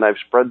seeds, and I've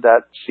spread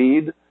that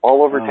seed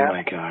all over town. Oh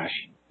my gosh.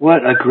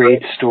 What a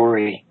great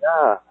story.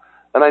 Yeah.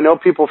 And I know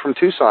people from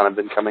Tucson have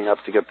been coming up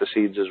to get the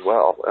seeds as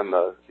well, and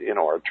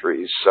our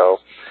trees. So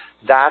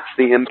that's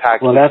the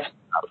impact.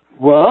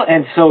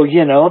 And so,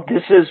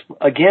 this is,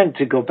 again,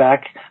 to go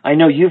back, I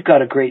know you've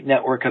got a great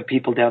network of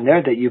people down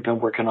there that you've been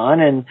working on,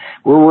 and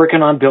we're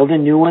working on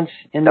building new ones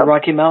in the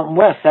Rocky Mountain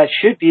West. That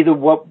should be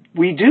what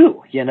we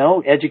do,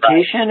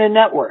 education and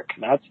network.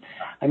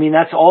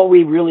 That's all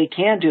we really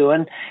can do.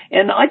 And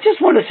I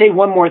just want to say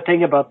one more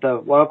thing about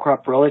the Wild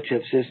Crop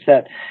Relatives is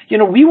that,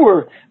 we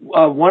were,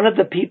 one of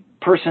the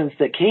persons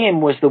that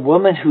came was the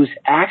woman who's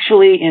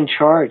actually in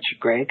charge,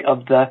 Greg,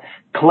 of the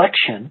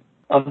collection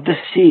of the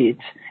seeds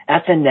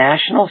at the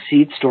National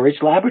Seed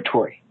Storage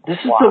Laboratory. This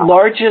is the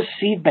largest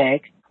seed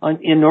bank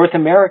in North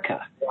America.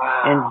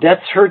 Wow. And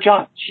that's her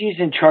job. She's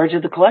in charge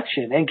of the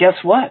collection. And guess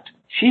what?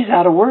 She's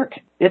out of work.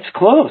 It's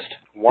closed.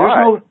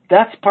 Why?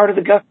 That's part of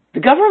the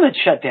government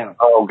shutdown.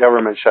 Oh,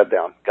 government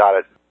shutdown. Got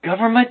it.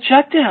 Government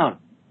shutdown.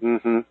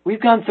 Mm-hmm.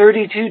 We've gone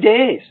 32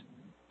 days,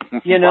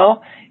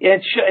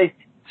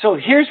 so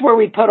here's where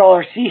we put all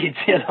our seeds,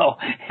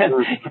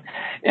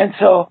 and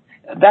so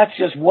that's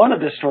just one of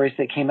the stories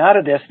that came out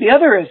of this. The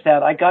other is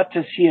that I got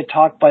to see a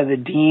talk by the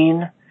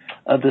dean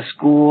of the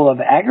School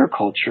of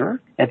Agriculture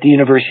at the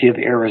University of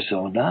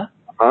Arizona,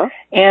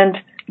 and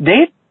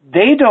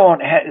they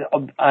don't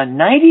have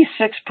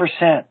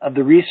 96% of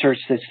the research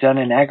that's done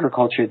in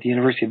agriculture at the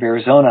University of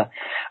Arizona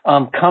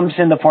comes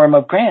in the form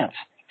of grants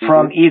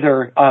from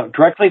either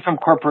directly from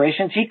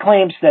corporations. He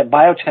claims that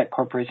biotech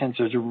corporations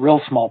is a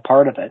real small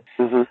part of it,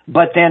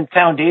 but then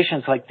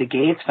foundations like the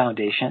Gates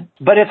Foundation.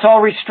 But it's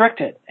all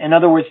restricted. In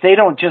other words, they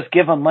don't just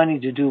give them money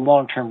to do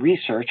long-term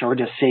research or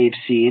to save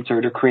seeds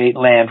or to create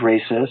land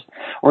races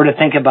or to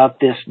think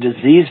about this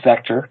disease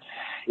vector,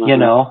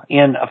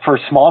 for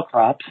small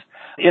crops.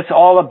 It's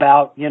all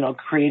about,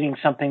 creating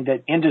something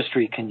that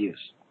industry can use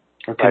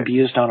or can be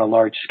used on a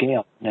large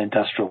scale, an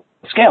industrial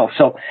scale.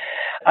 So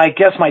I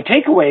guess my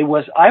takeaway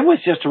was I was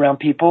just around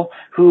people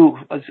who,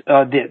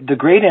 the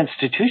great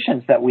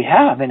institutions that we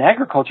have in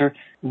agriculture,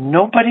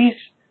 nobody's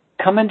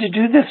coming to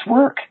do this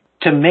work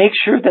to make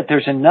sure that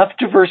there's enough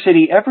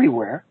diversity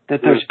everywhere,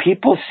 that there's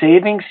people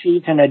saving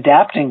seeds and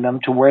adapting them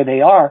to where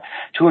they are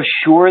to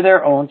assure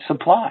their own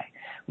supply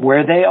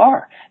where they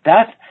are.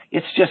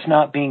 It's just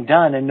not being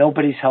done, and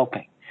nobody's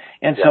helping.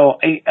 And so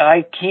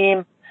I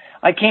came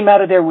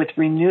out of there with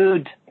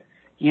renewed,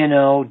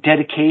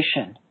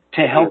 dedication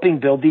to helping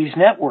build these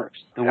networks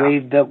the way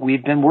that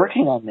we've been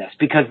working on this,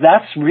 because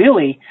that's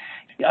really,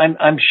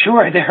 I'm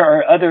sure there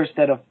are others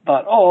that have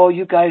thought, oh,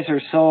 you guys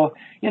are so,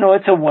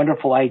 it's a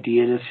wonderful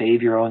idea to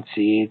save your own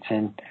seeds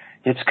and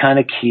it's kind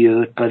of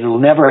cute, but it'll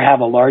never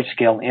have a large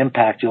scale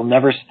impact. You'll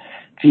never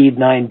feed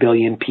 9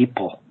 billion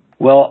people.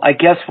 Well, I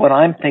guess what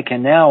I'm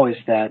thinking now is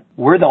that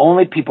we're the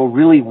only people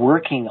really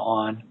working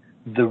on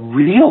the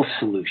real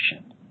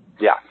solution.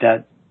 Yeah.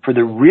 That for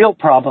the real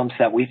problems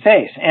that we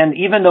face. And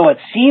even though it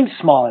seems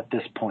small at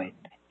this point,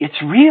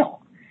 it's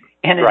real.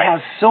 And it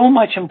has so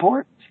much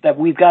importance that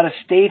we've got to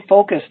stay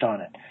focused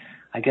on it.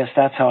 I guess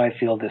that's how I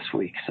feel this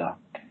week. So,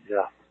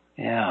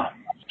 yeah.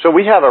 So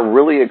we have a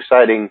really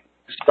exciting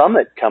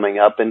summit coming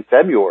up in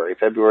February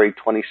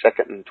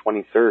 22nd and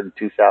 23rd,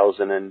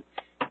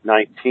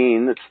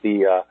 2019. It's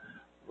the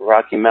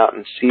Rocky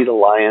Mountain Seed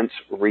Alliance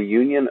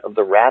Reunion of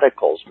the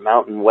Radicals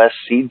Mountain West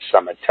Seed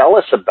Summit. Tell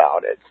us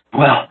about it.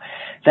 Well,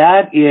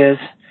 that is,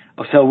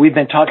 so we've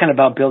been talking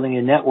about building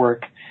a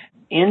network.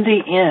 In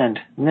the end,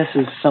 and this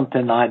is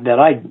something that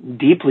I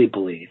deeply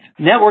believe,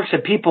 networks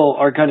of people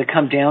are going to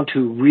come down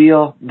to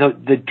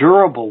the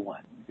durable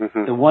one.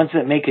 The ones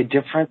that make a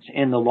difference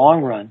in the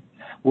long run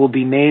will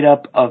be made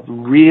up of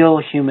real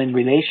human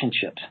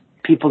relationships,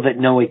 people that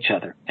know each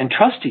other and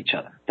trust each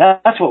other.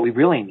 That's what we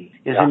really need,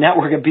 is a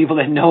network of people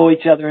that know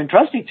each other and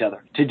trust each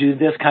other to do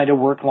this kind of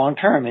work long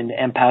term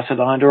and pass it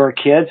on to our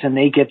kids, and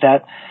they get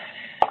that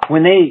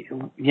when they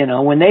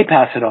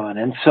pass it on.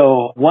 And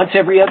so once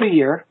every other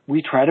year,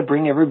 we try to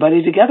bring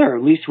everybody together.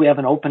 At least we have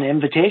an open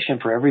invitation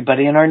for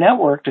everybody in our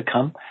network to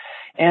come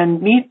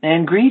and meet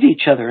and greet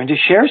each other and to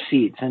share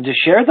seeds and to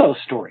share those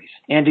stories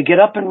and to get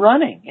up and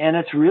running. And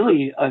it's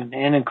really an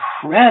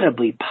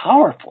incredibly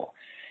powerful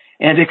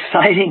and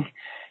exciting,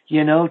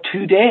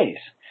 2 days.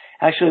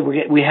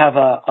 Actually, we have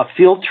a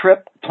field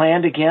trip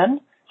planned again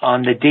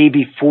on the day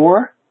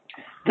before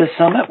the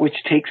summit, which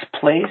takes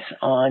place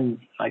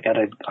on,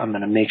 I'm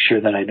going to make sure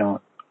that I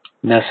don't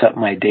mess up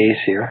my days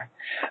here.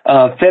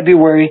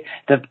 February,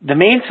 the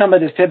main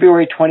summit is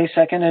February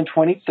 22nd and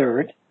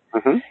 23rd.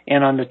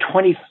 And on the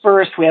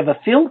 21st, we have a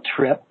field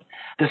trip.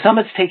 The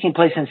summit's taking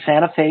place in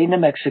Santa Fe, New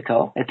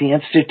Mexico at the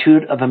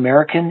Institute of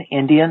American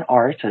Indian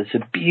Arts. It's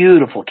a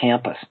beautiful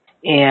campus.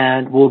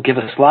 And will give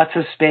us lots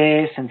of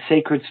space and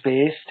sacred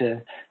space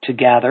to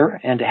gather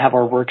and to have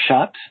our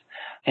workshops.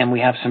 And we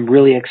have some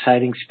really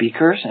exciting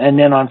speakers. And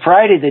then on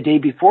Friday, the day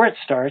before it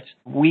starts,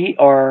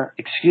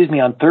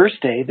 on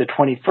Thursday, the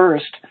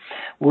 21st,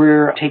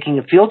 we're taking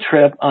a field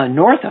trip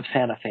north of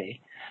Santa Fe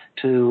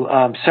to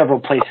several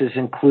places,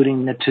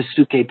 including the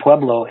Tesuque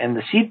Pueblo and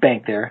the seed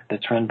bank there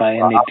that's run by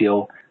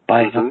Emilio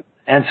Baiza.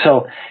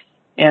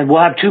 And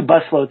we'll have 2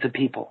 busloads of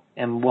people,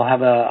 and we'll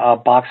have a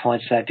box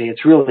lunch that day.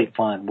 It's really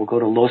fun. We'll go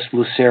to Los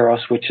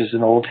Luceros, which is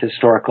an old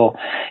historical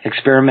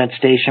experiment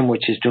station,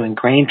 which is doing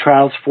grain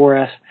trials for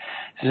us.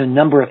 There's a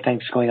number of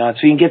things going on.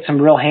 So you can get some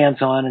real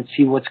hands-on and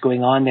see what's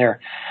going on there.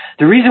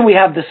 The reason we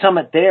have the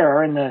summit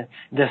there in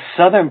the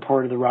southern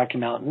part of the Rocky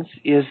Mountains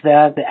is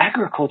that the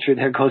agriculture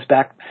there goes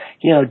back,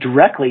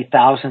 directly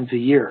thousands of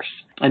years.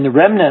 And the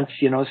remnants,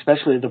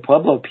 especially the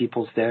Pueblo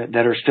peoples there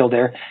that are still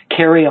there,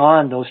 carry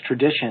on those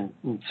traditions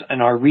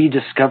and are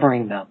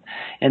rediscovering them.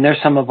 And they're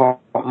some of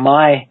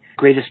my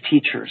greatest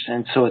teachers.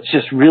 And so it's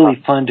just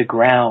really fun to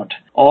ground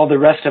all the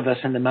rest of us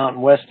in the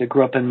Mountain West that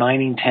grew up in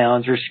mining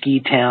towns or ski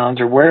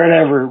towns or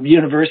wherever,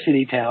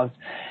 university towns,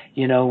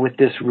 with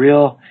this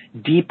real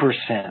deeper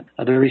sense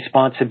of the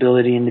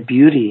responsibility and the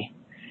beauty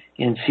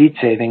in seed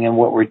saving and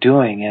what we're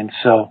doing. And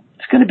so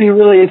it's going to be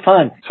really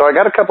fun. So I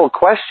got a couple of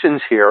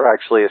questions here,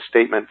 actually a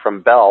statement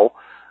from Bell.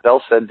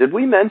 Bell said, did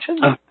we mention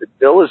that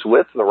Bill is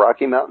with the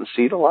Rocky Mountain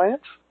Seed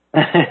Alliance?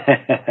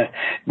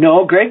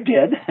 No, Greg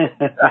did.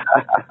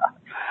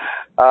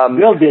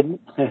 Bill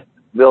didn't.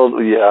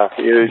 Bill, yeah.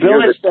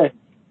 Bill is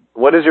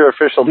what is your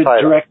official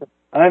title? Director.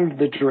 I'm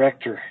the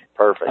director.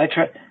 Perfect.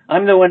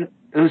 I'm the one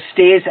who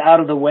stays out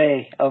of the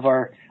way of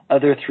our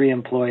other 3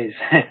 employees.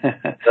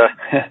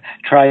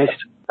 Tries.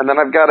 And then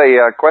I've got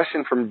a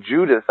question from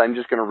Judith. I'm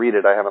just going to read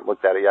it. I haven't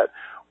looked at it yet.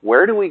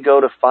 Where do we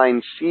go to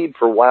find seed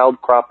for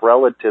wild crop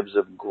relatives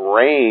of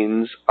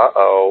grains?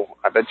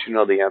 I bet you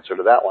know the answer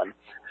to that one.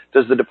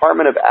 Does the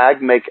Department of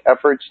Ag make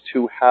efforts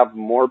to have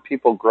more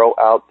people grow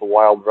out the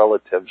wild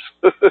relatives?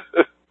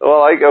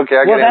 I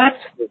can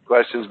answer those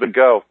questions, but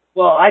go.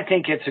 Well, I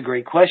think it's a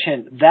great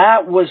question.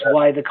 That was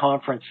why the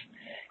conference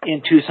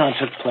in Tucson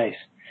took place,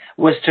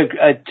 was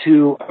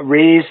to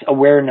raise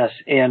awareness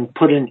and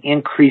put an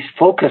increased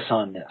focus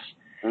on this.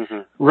 Mm-hmm.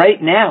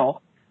 Right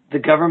now, the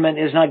government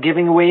is not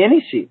giving away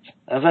any seeds.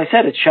 As I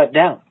said, it's shut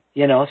down.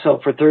 So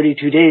for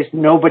 32 days,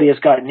 nobody has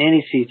gotten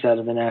any seeds out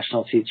of the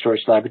National Seed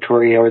Storage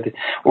Laboratory or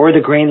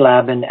the Grain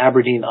Lab in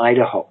Aberdeen,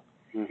 Idaho.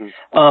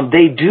 Mm-hmm.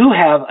 They do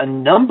have a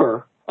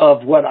number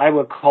of what I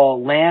would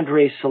call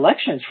land-raised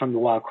selections from the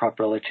wild crop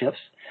relatives.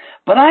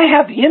 But I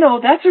have,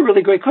 that's a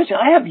really great question.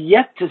 I have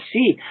yet to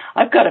see.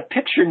 I've got a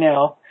picture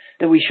now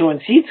that we show in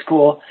seed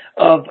school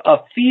of a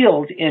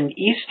field in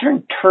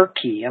eastern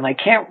Turkey, and I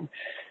can't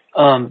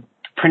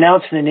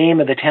pronounce the name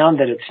of the town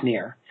that it's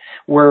near,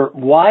 where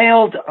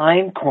wild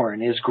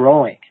einkorn is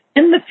growing.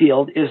 In the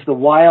field is the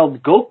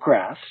wild goat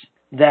grass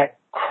that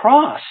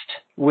crossed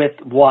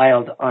with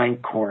wild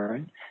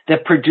einkorn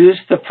that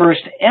produced the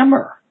first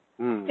emmer.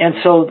 Mm-hmm. And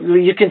so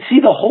you can see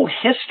the whole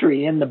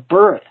history in the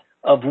birth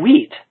of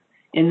wheat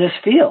in this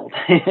field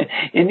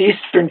in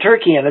eastern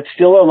Turkey, and it's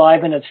still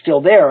alive and it's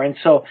still there. And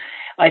so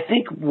I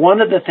think one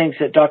of the things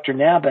that Dr.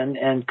 Nabhan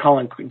and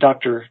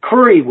Dr.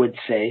 Curry would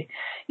say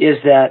is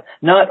that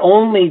not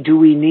only do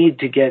we need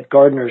to get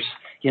gardeners,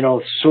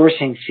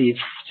 sourcing seeds,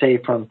 say,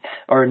 from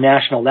our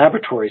national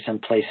laboratories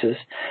and places,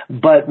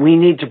 but we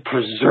need to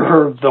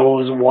preserve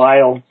those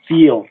wild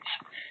fields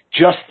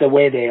just the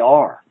way they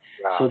are.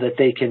 Wow. So that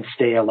they can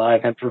stay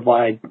alive and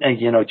provide,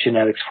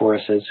 genetics for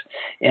us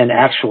and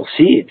actual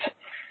seeds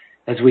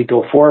as we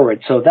go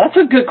forward. So that's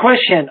a good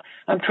question.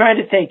 I'm trying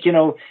to think,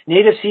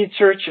 Native Seed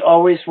Search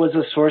always was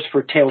a source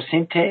for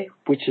teosinte,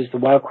 which is the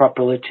wild crop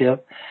relative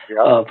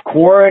of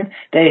corn.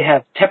 They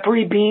have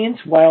tepary beans,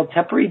 wild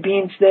tepary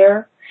beans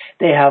there.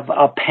 They have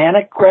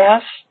panic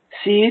grass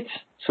seeds.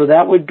 So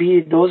that would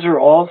be, those are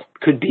all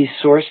could be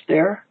sourced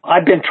there.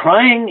 I've been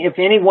trying, if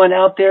anyone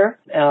out there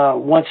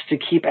wants to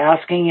keep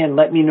asking and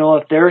let me know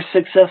if they're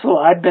successful,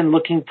 I've been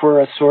looking for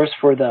a source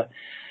for the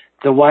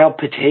wild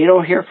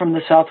potato here from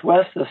the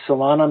Southwest, the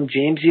Solanum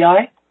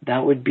jamesii.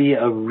 That would be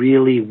a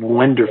really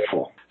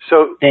wonderful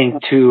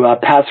thing to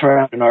pass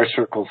around in our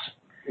circles.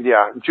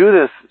 Yeah.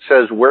 Judith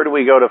says, where do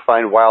we go to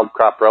find wild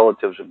crop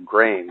relatives of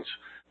grains?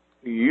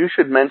 You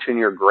should mention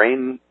your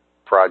grain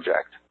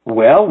project.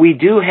 Well, we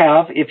do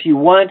have, if you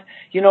want,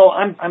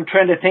 I'm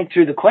trying to think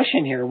through the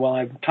question here while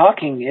I'm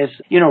talking is,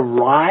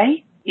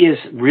 rye is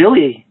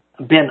really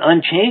been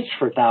unchanged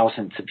for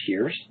thousands of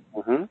years.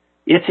 Mm-hmm.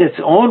 It's its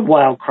own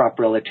wild crop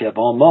relative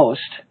almost.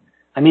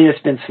 I mean,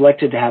 it's been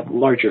selected to have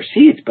larger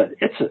seeds, but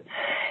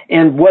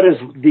and what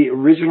does the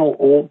original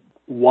old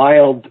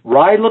wild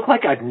rye look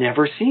like? I've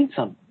never seen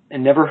some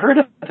and never heard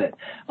of it.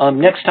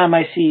 Next time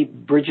I see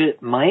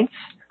Bridget Meintz,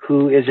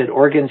 who is at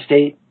Oregon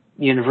State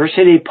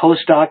University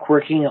postdoc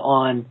working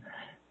on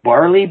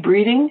barley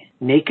breeding,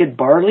 naked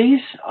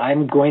barleys,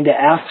 I'm going to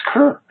ask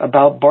her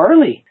about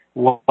barley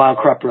wild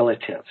crop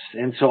relatives.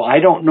 And so I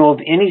don't know of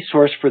any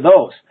source for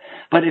those.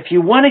 But if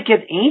you want to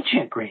get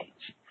ancient grains,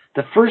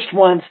 the first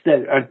ones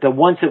that are the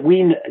ones that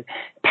we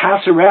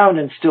pass around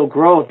and still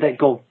grow that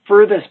go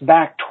furthest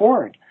back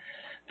toward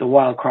the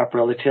wild crop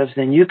relatives,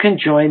 then you can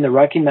join the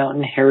Rocky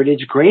Mountain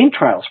Heritage Grain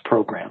Trials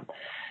program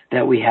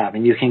that we have.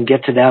 And you can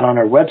get to that on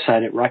our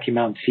website at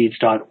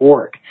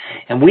rockymountainseeds.org.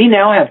 And we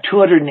now have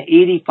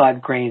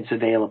 285 grains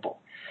available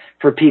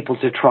for people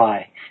to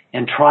try.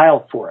 and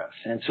trial for us.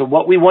 And so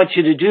what we want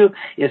you to do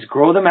is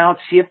grow them out,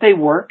 see if they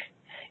work.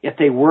 If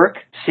they work,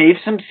 save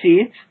some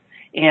seeds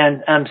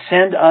and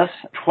send us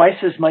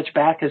twice as much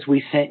back as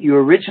we sent you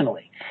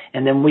originally.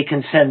 And then we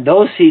can send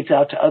those seeds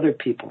out to other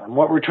people. And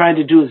what we're trying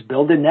to do is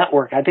build a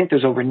network. I think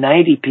there's over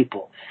 90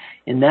 people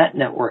in that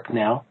network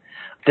now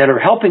that are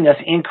helping us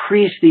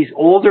increase these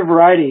older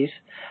varieties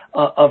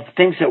of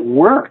things that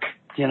work.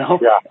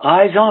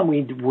 Eyes on.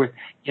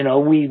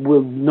 We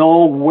will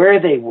know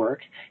where they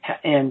work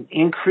and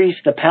increase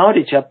the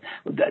poundage up.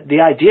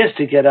 The idea is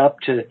to get up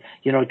to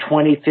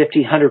 20,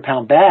 50,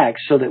 100-pound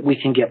bags so that we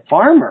can get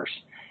farmers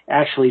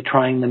actually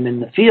trying them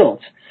in the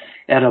fields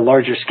at a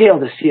larger scale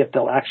to see if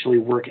they'll actually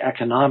work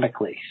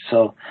economically.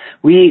 So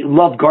we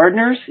love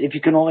gardeners. If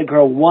you can only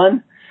grow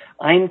one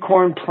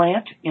einkorn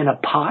plant in a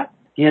pot,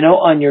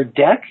 on your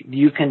deck,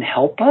 you can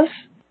help us.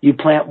 You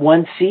plant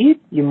one seed,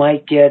 you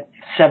might get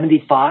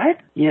 75,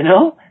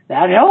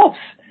 that helps.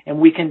 And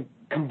we can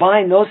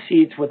combine those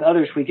seeds with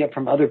others we get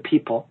from other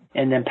people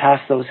and then pass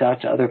those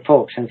out to other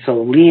folks. And so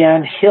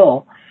Leanne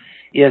Hill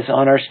is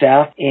on our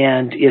staff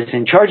and is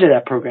in charge of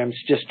that program.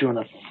 She's just doing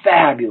a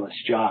fabulous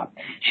job.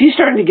 She's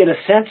starting to get a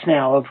sense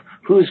now of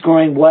who's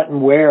growing what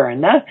and where.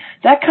 And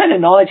that kind of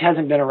knowledge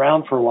hasn't been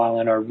around for a while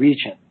in our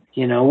region.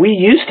 We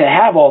used to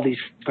have all these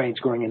grains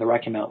growing in the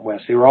Rocky Mountain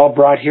West. They were all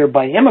brought here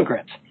by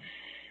immigrants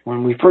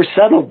when we first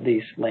settled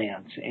these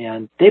lands.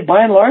 And they,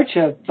 by and large,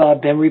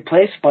 have been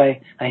replaced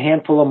by a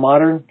handful of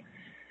modern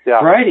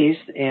varieties.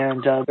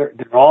 And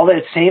they're all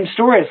the same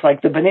story. It's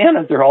like the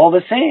bananas. They're all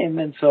the same.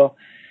 And so,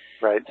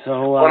 right.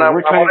 So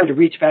we're trying to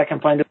reach back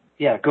and find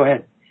go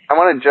ahead. I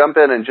want to jump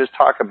in and just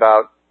talk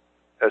about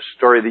a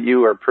story that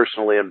you are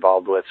personally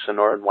involved with,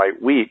 Sonoran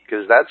white wheat,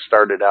 because that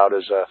started out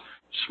as a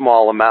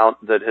small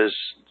amount that has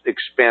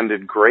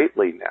expanded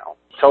greatly now.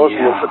 Tell us a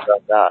little bit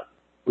about that.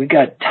 We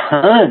got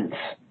tons.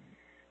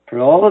 For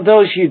all of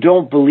those who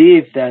don't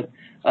believe that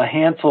a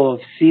handful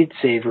of seed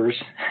savers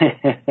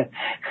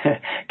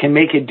can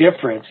make a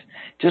difference,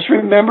 just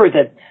remember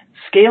that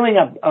scaling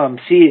up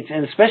seeds,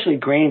 and especially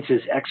grains,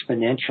 is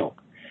exponential.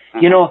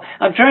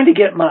 I'm trying to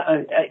get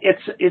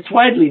it's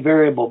widely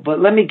variable, but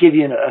let me give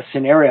you a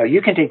scenario.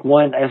 You can take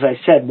one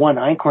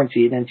einkorn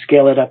seed and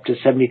scale it up to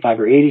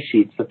 75 or 80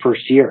 seeds the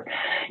first year.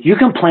 You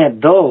can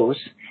plant those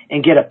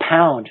and get a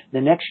pound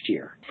the next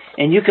year.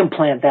 And you can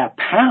plant that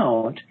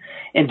pound,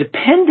 and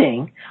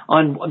depending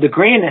on the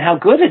grain and how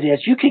good it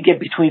is, you could get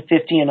between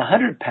 50 and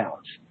 100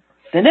 pounds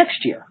the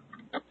next year.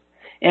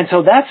 And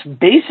so that's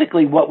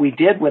basically what we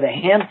did with a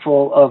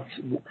handful of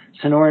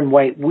Sonoran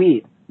white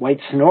wheat, white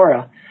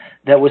Sonora,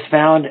 that was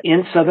found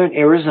in southern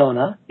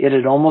Arizona. It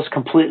had almost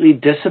completely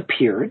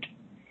disappeared.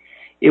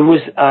 It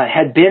was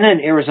had been in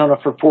Arizona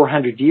for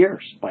 400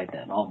 years by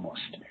then,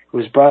 almost. It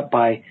was brought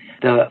by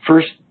the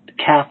first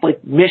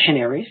Catholic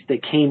missionaries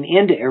that came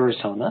into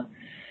Arizona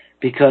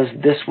because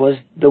this was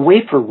the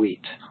wafer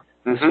wheat.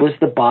 This was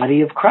the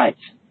body of Christ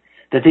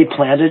that they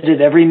planted at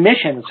every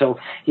mission. So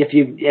if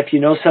you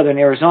know southern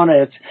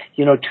Arizona, it's,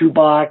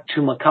 Tubac,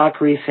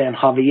 Tumacacri, San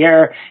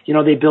Javier.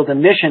 They built a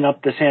mission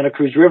up the Santa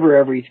Cruz River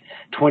every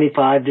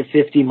 25 to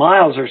 50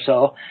 miles or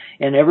so.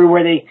 And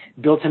everywhere they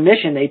built a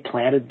mission, they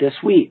planted this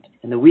wheat.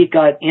 And the wheat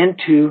got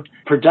into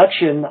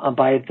production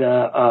by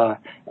the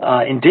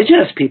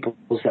indigenous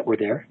peoples that were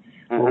there,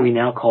 what we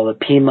now call the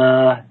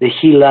Pima, the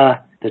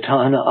Gila, the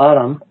Tohono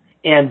O'odham.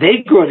 And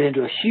they grew it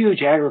into a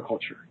huge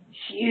agriculture,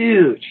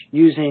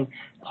 using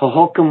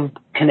Hohokam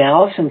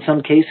canals in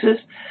some cases,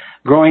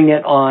 growing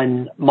it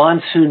on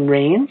monsoon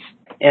rains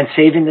and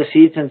saving the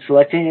seeds and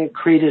selecting it,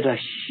 created a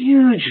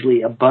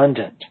hugely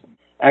abundant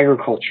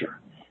agriculture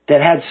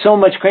that had so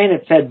much grain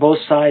it fed both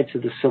sides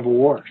of the Civil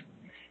War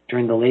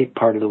during the late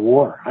part of the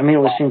war. I mean, it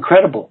was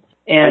incredible.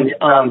 And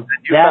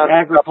that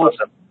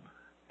agriculture.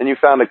 And you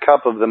found a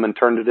cup of them and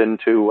turned it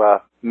into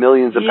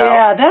millions of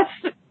pounds.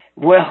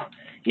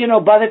 Yeah,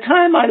 by the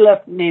time I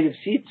left Native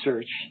Seed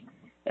Search,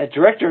 as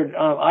director,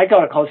 I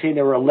got a call saying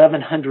there were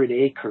 1,100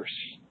 acres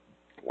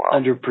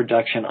under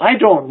production. I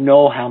don't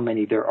know how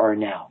many there are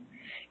now.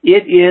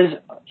 It is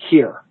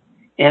here,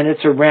 and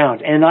it's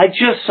around. And I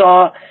just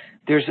saw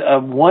there's a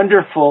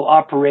wonderful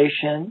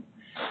operation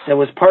that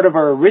was part of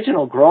our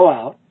original grow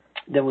out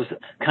that was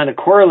kind of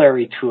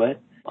corollary to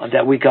it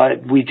that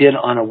we did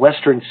on a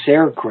Western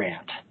SARE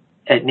grant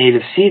at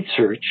Native Seed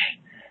Search.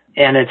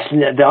 And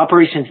the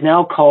operation's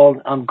now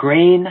called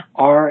Grain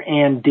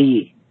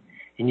R&D.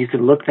 And you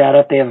can look that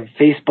up. They have a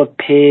Facebook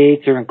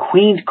page. They're in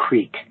Queen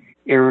Creek,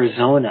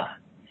 Arizona.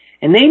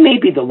 And they may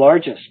be the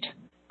largest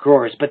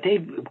growers, but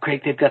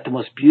they've got the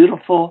most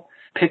beautiful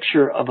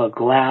picture of a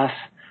glass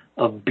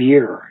of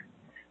beer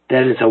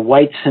that is a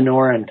white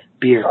Sonoran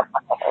beer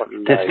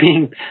that's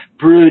being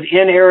brewed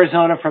in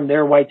Arizona from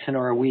their white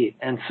Sonora wheat.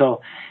 And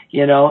so,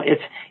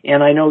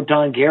 and I know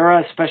Don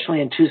Guerra,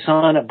 especially in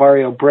Tucson at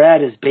Barrio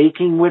Bread, is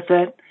baking with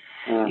it.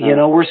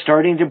 We're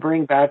starting to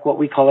bring back what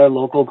we call our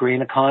local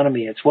grain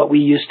economy. It's what we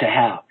used to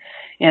have.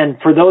 And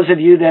for those of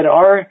you that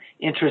are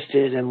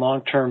interested in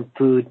long-term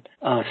food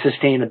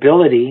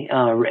sustainability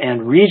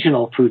and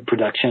regional food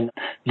production,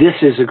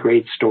 this is a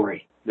great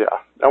story. Yeah,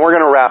 and we're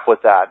going to wrap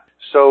with that.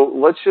 So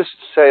let's just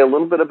say a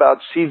little bit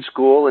about Seed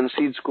School and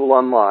Seed School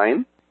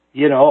Online.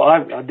 You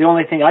know, the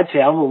only thing I'd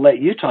say, I will let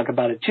you talk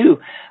about it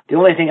too. The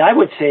only thing I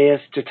would say is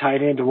to tie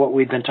it into what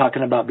we've been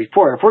talking about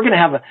before. If we're going to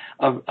have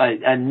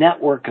a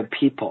network of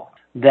people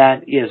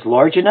that is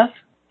large enough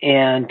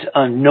and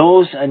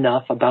knows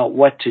enough about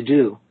what to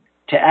do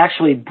to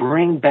actually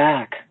bring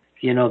back,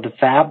 you know, the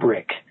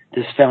fabric,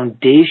 this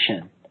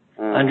foundation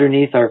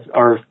underneath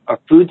our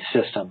food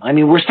system. I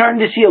mean, we're starting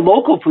to see a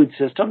local food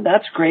system.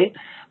 That's great,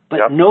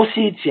 but no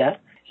seeds yet.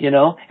 You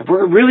know, if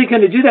we're really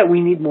going to do that, we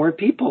need more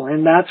people,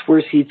 and that's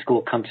where Seed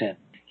School comes in.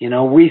 You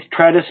know, we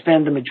try to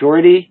spend the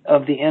majority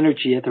of the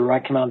energy at the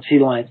Rocky Mountain Seed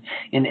Alliance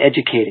in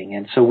educating,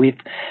 and so we've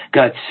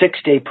got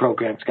 6-day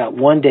programs, got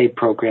 1-day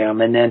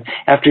program, and then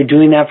after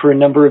doing that for a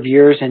number of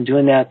years and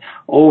doing that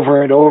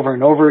over and over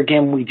and over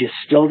again, we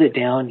distilled it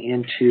down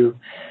into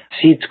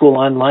Seed School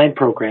Online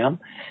program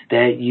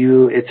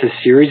it's a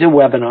series of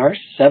webinars,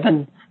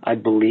 7, I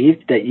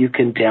believe, that you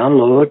can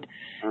download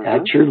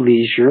at your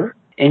leisure.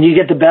 And you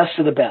get the best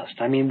of the best.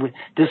 I mean,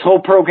 this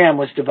whole program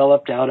was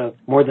developed out of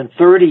more than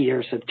 30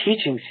 years of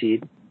teaching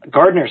seed,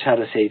 gardeners how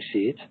to save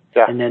seeds.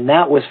 Yeah. And then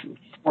that was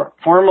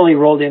formally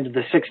rolled into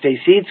the 6-day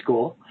Seed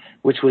School,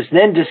 which was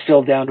then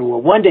distilled down to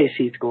a 1-day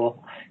Seed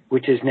School,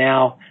 which is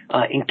now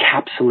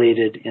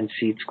encapsulated in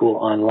Seed School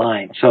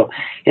Online. So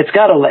it's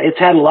had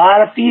a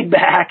lot of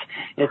feedback.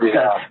 It's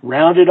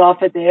rounded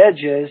off at the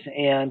edges,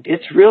 and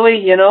it's really,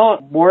 you know,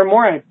 more and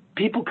more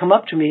people come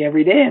up to me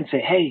every day and say,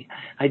 hey,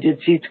 I did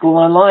Seed School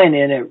Online,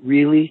 and it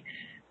really,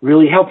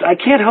 really helped. I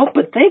can't help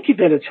but thank you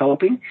that it's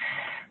helping.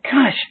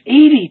 Gosh,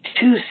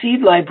 82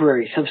 seed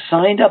libraries have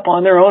signed up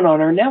on their own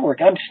on our network.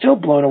 I'm still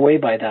blown away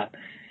by that.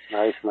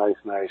 Nice.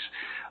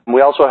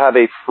 We also have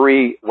a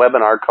free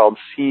webinar called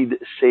Seed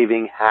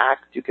Saving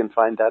Hacked. You can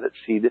find that at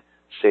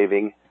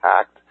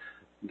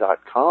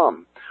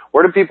seedsavinghacked.com.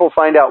 Where do people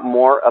find out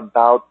more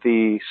about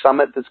the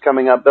summit that's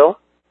coming up, Bill?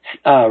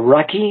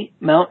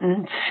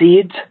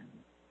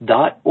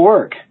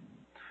 RockyMountainSeeds.org.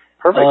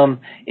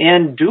 Perfect.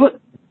 And do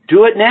it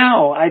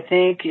now. I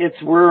think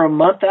we're a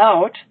month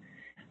out.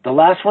 The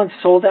last one's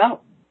sold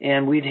out,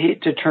 and we'd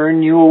hate to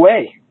turn you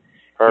away.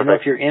 Perfect. You know,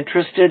 if you're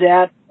interested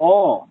at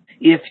all,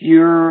 if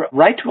you're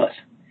write to us,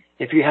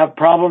 if you have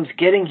problems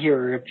getting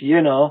here, if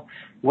you know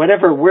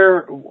whatever,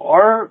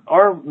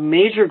 our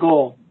major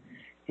goal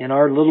in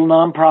our little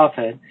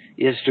nonprofit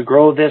is to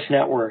grow this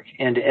network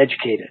and to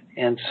educate it.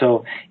 And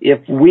so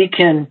if we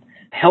can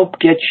help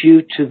get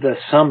you to the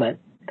summit,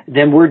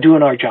 then we're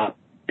doing our job,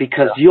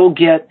 because you'll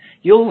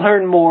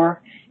learn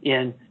more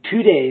in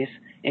 2 days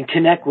and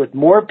connect with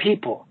more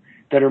people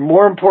that are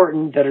more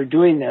important, that are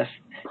doing this,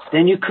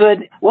 than you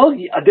could. Well,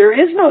 there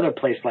is no other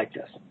place like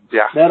this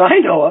that I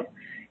know of.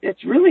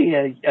 It's really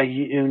a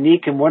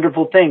unique and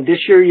wonderful thing.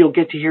 This year you'll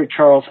get to hear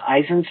Charles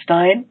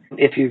Eisenstein,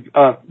 if you've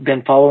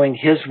been following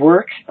his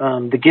work,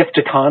 The Gift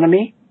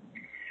Economy.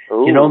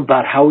 Ooh. You know,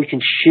 about how we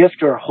can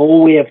shift our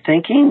whole way of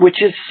thinking,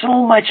 which is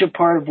so much a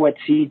part of what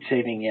seed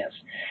saving is.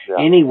 Yeah.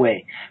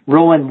 Anyway,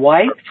 Rowan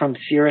White from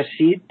Sierra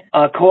Seed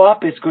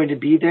Co-op is going to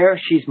be there.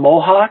 She's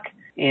Mohawk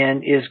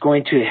and is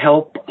going to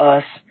help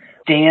us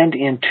stand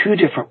in 2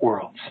 different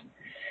worlds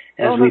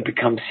as we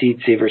become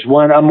seed savers.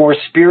 One, a more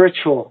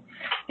spiritual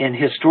and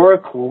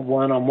historical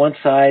one on one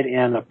side,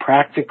 and a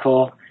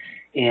practical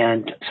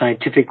and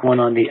scientific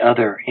one on the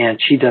other. And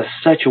she does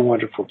such a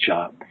wonderful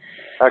job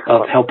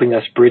of helping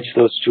us bridge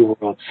those 2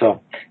 worlds.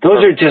 So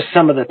those are just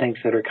some of the things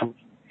that are coming.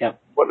 Yeah.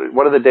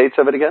 What are the dates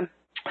of it again?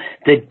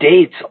 The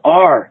dates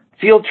are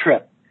field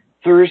trip,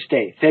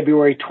 Thursday,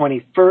 February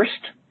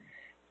 21st,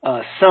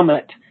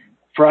 summit,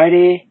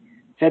 Friday,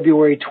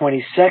 February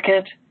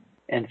 22nd,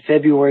 and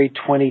February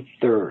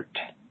 23rd.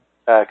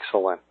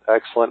 Excellent.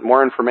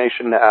 More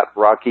information at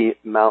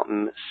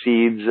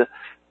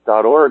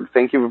RockyMountainSeeds.org.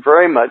 Thank you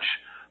very much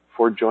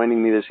for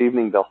joining me this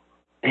evening, Bill.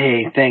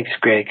 Hey, thanks,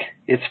 Greg.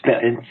 It's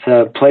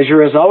a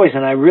pleasure as always,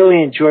 and I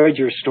really enjoyed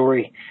your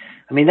story.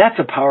 I mean, that's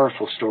a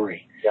powerful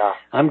story. Yeah.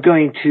 I'm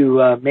going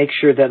to make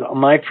sure that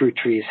my fruit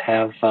trees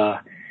have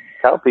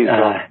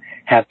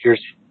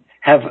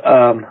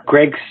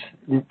Greg's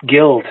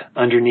guild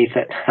underneath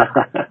it.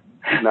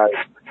 Nice.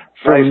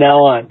 From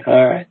now on.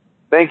 All right.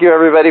 Thank you,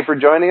 everybody, for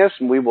joining us,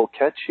 and we will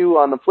catch you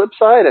on the flip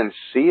side and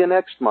see you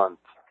next month.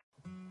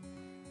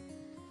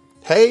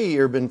 Hey,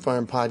 Urban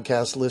Farm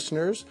Podcast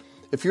listeners.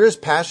 If you're as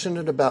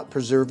passionate about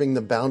preserving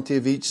the bounty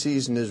of each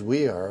season as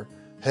we are,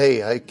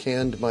 hey, I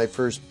canned my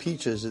first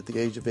peaches at the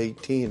age of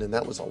 18, and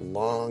that was a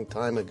long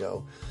time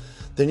ago,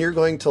 then you're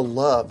going to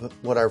love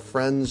what our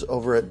friends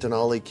over at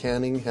Denali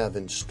Canning have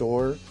in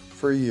store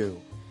for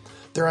you.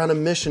 They're on a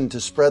mission to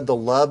spread the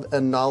love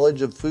and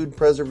knowledge of food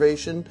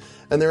preservation,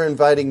 and they're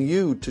inviting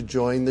you to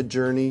join the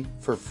journey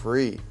for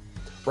free.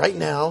 Right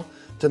now,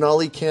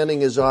 Denali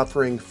Canning is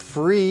offering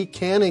free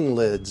canning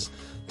lids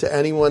to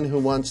anyone who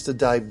wants to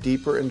dive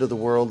deeper into the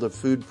world of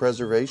food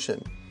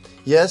preservation.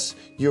 Yes,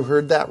 you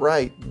heard that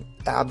right.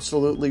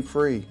 Absolutely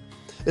free.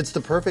 It's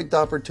the perfect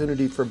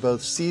opportunity for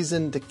both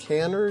seasoned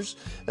canners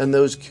and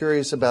those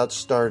curious about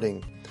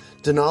starting.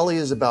 Denali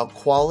is about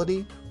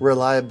quality,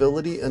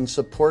 reliability, and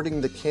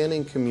supporting the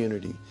canning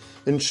community,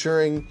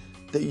 ensuring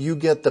that you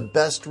get the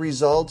best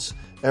results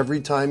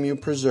every time you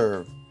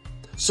preserve.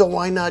 So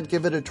why not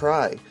give it a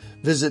try?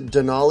 Visit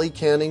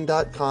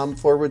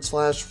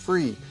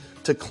denalicanning.com/free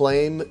to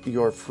claim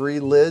your free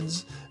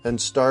lids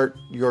and start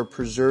your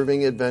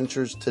preserving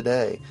adventures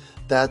today.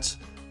 That's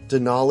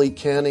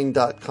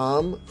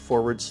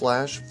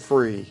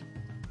denalicanning.com/free.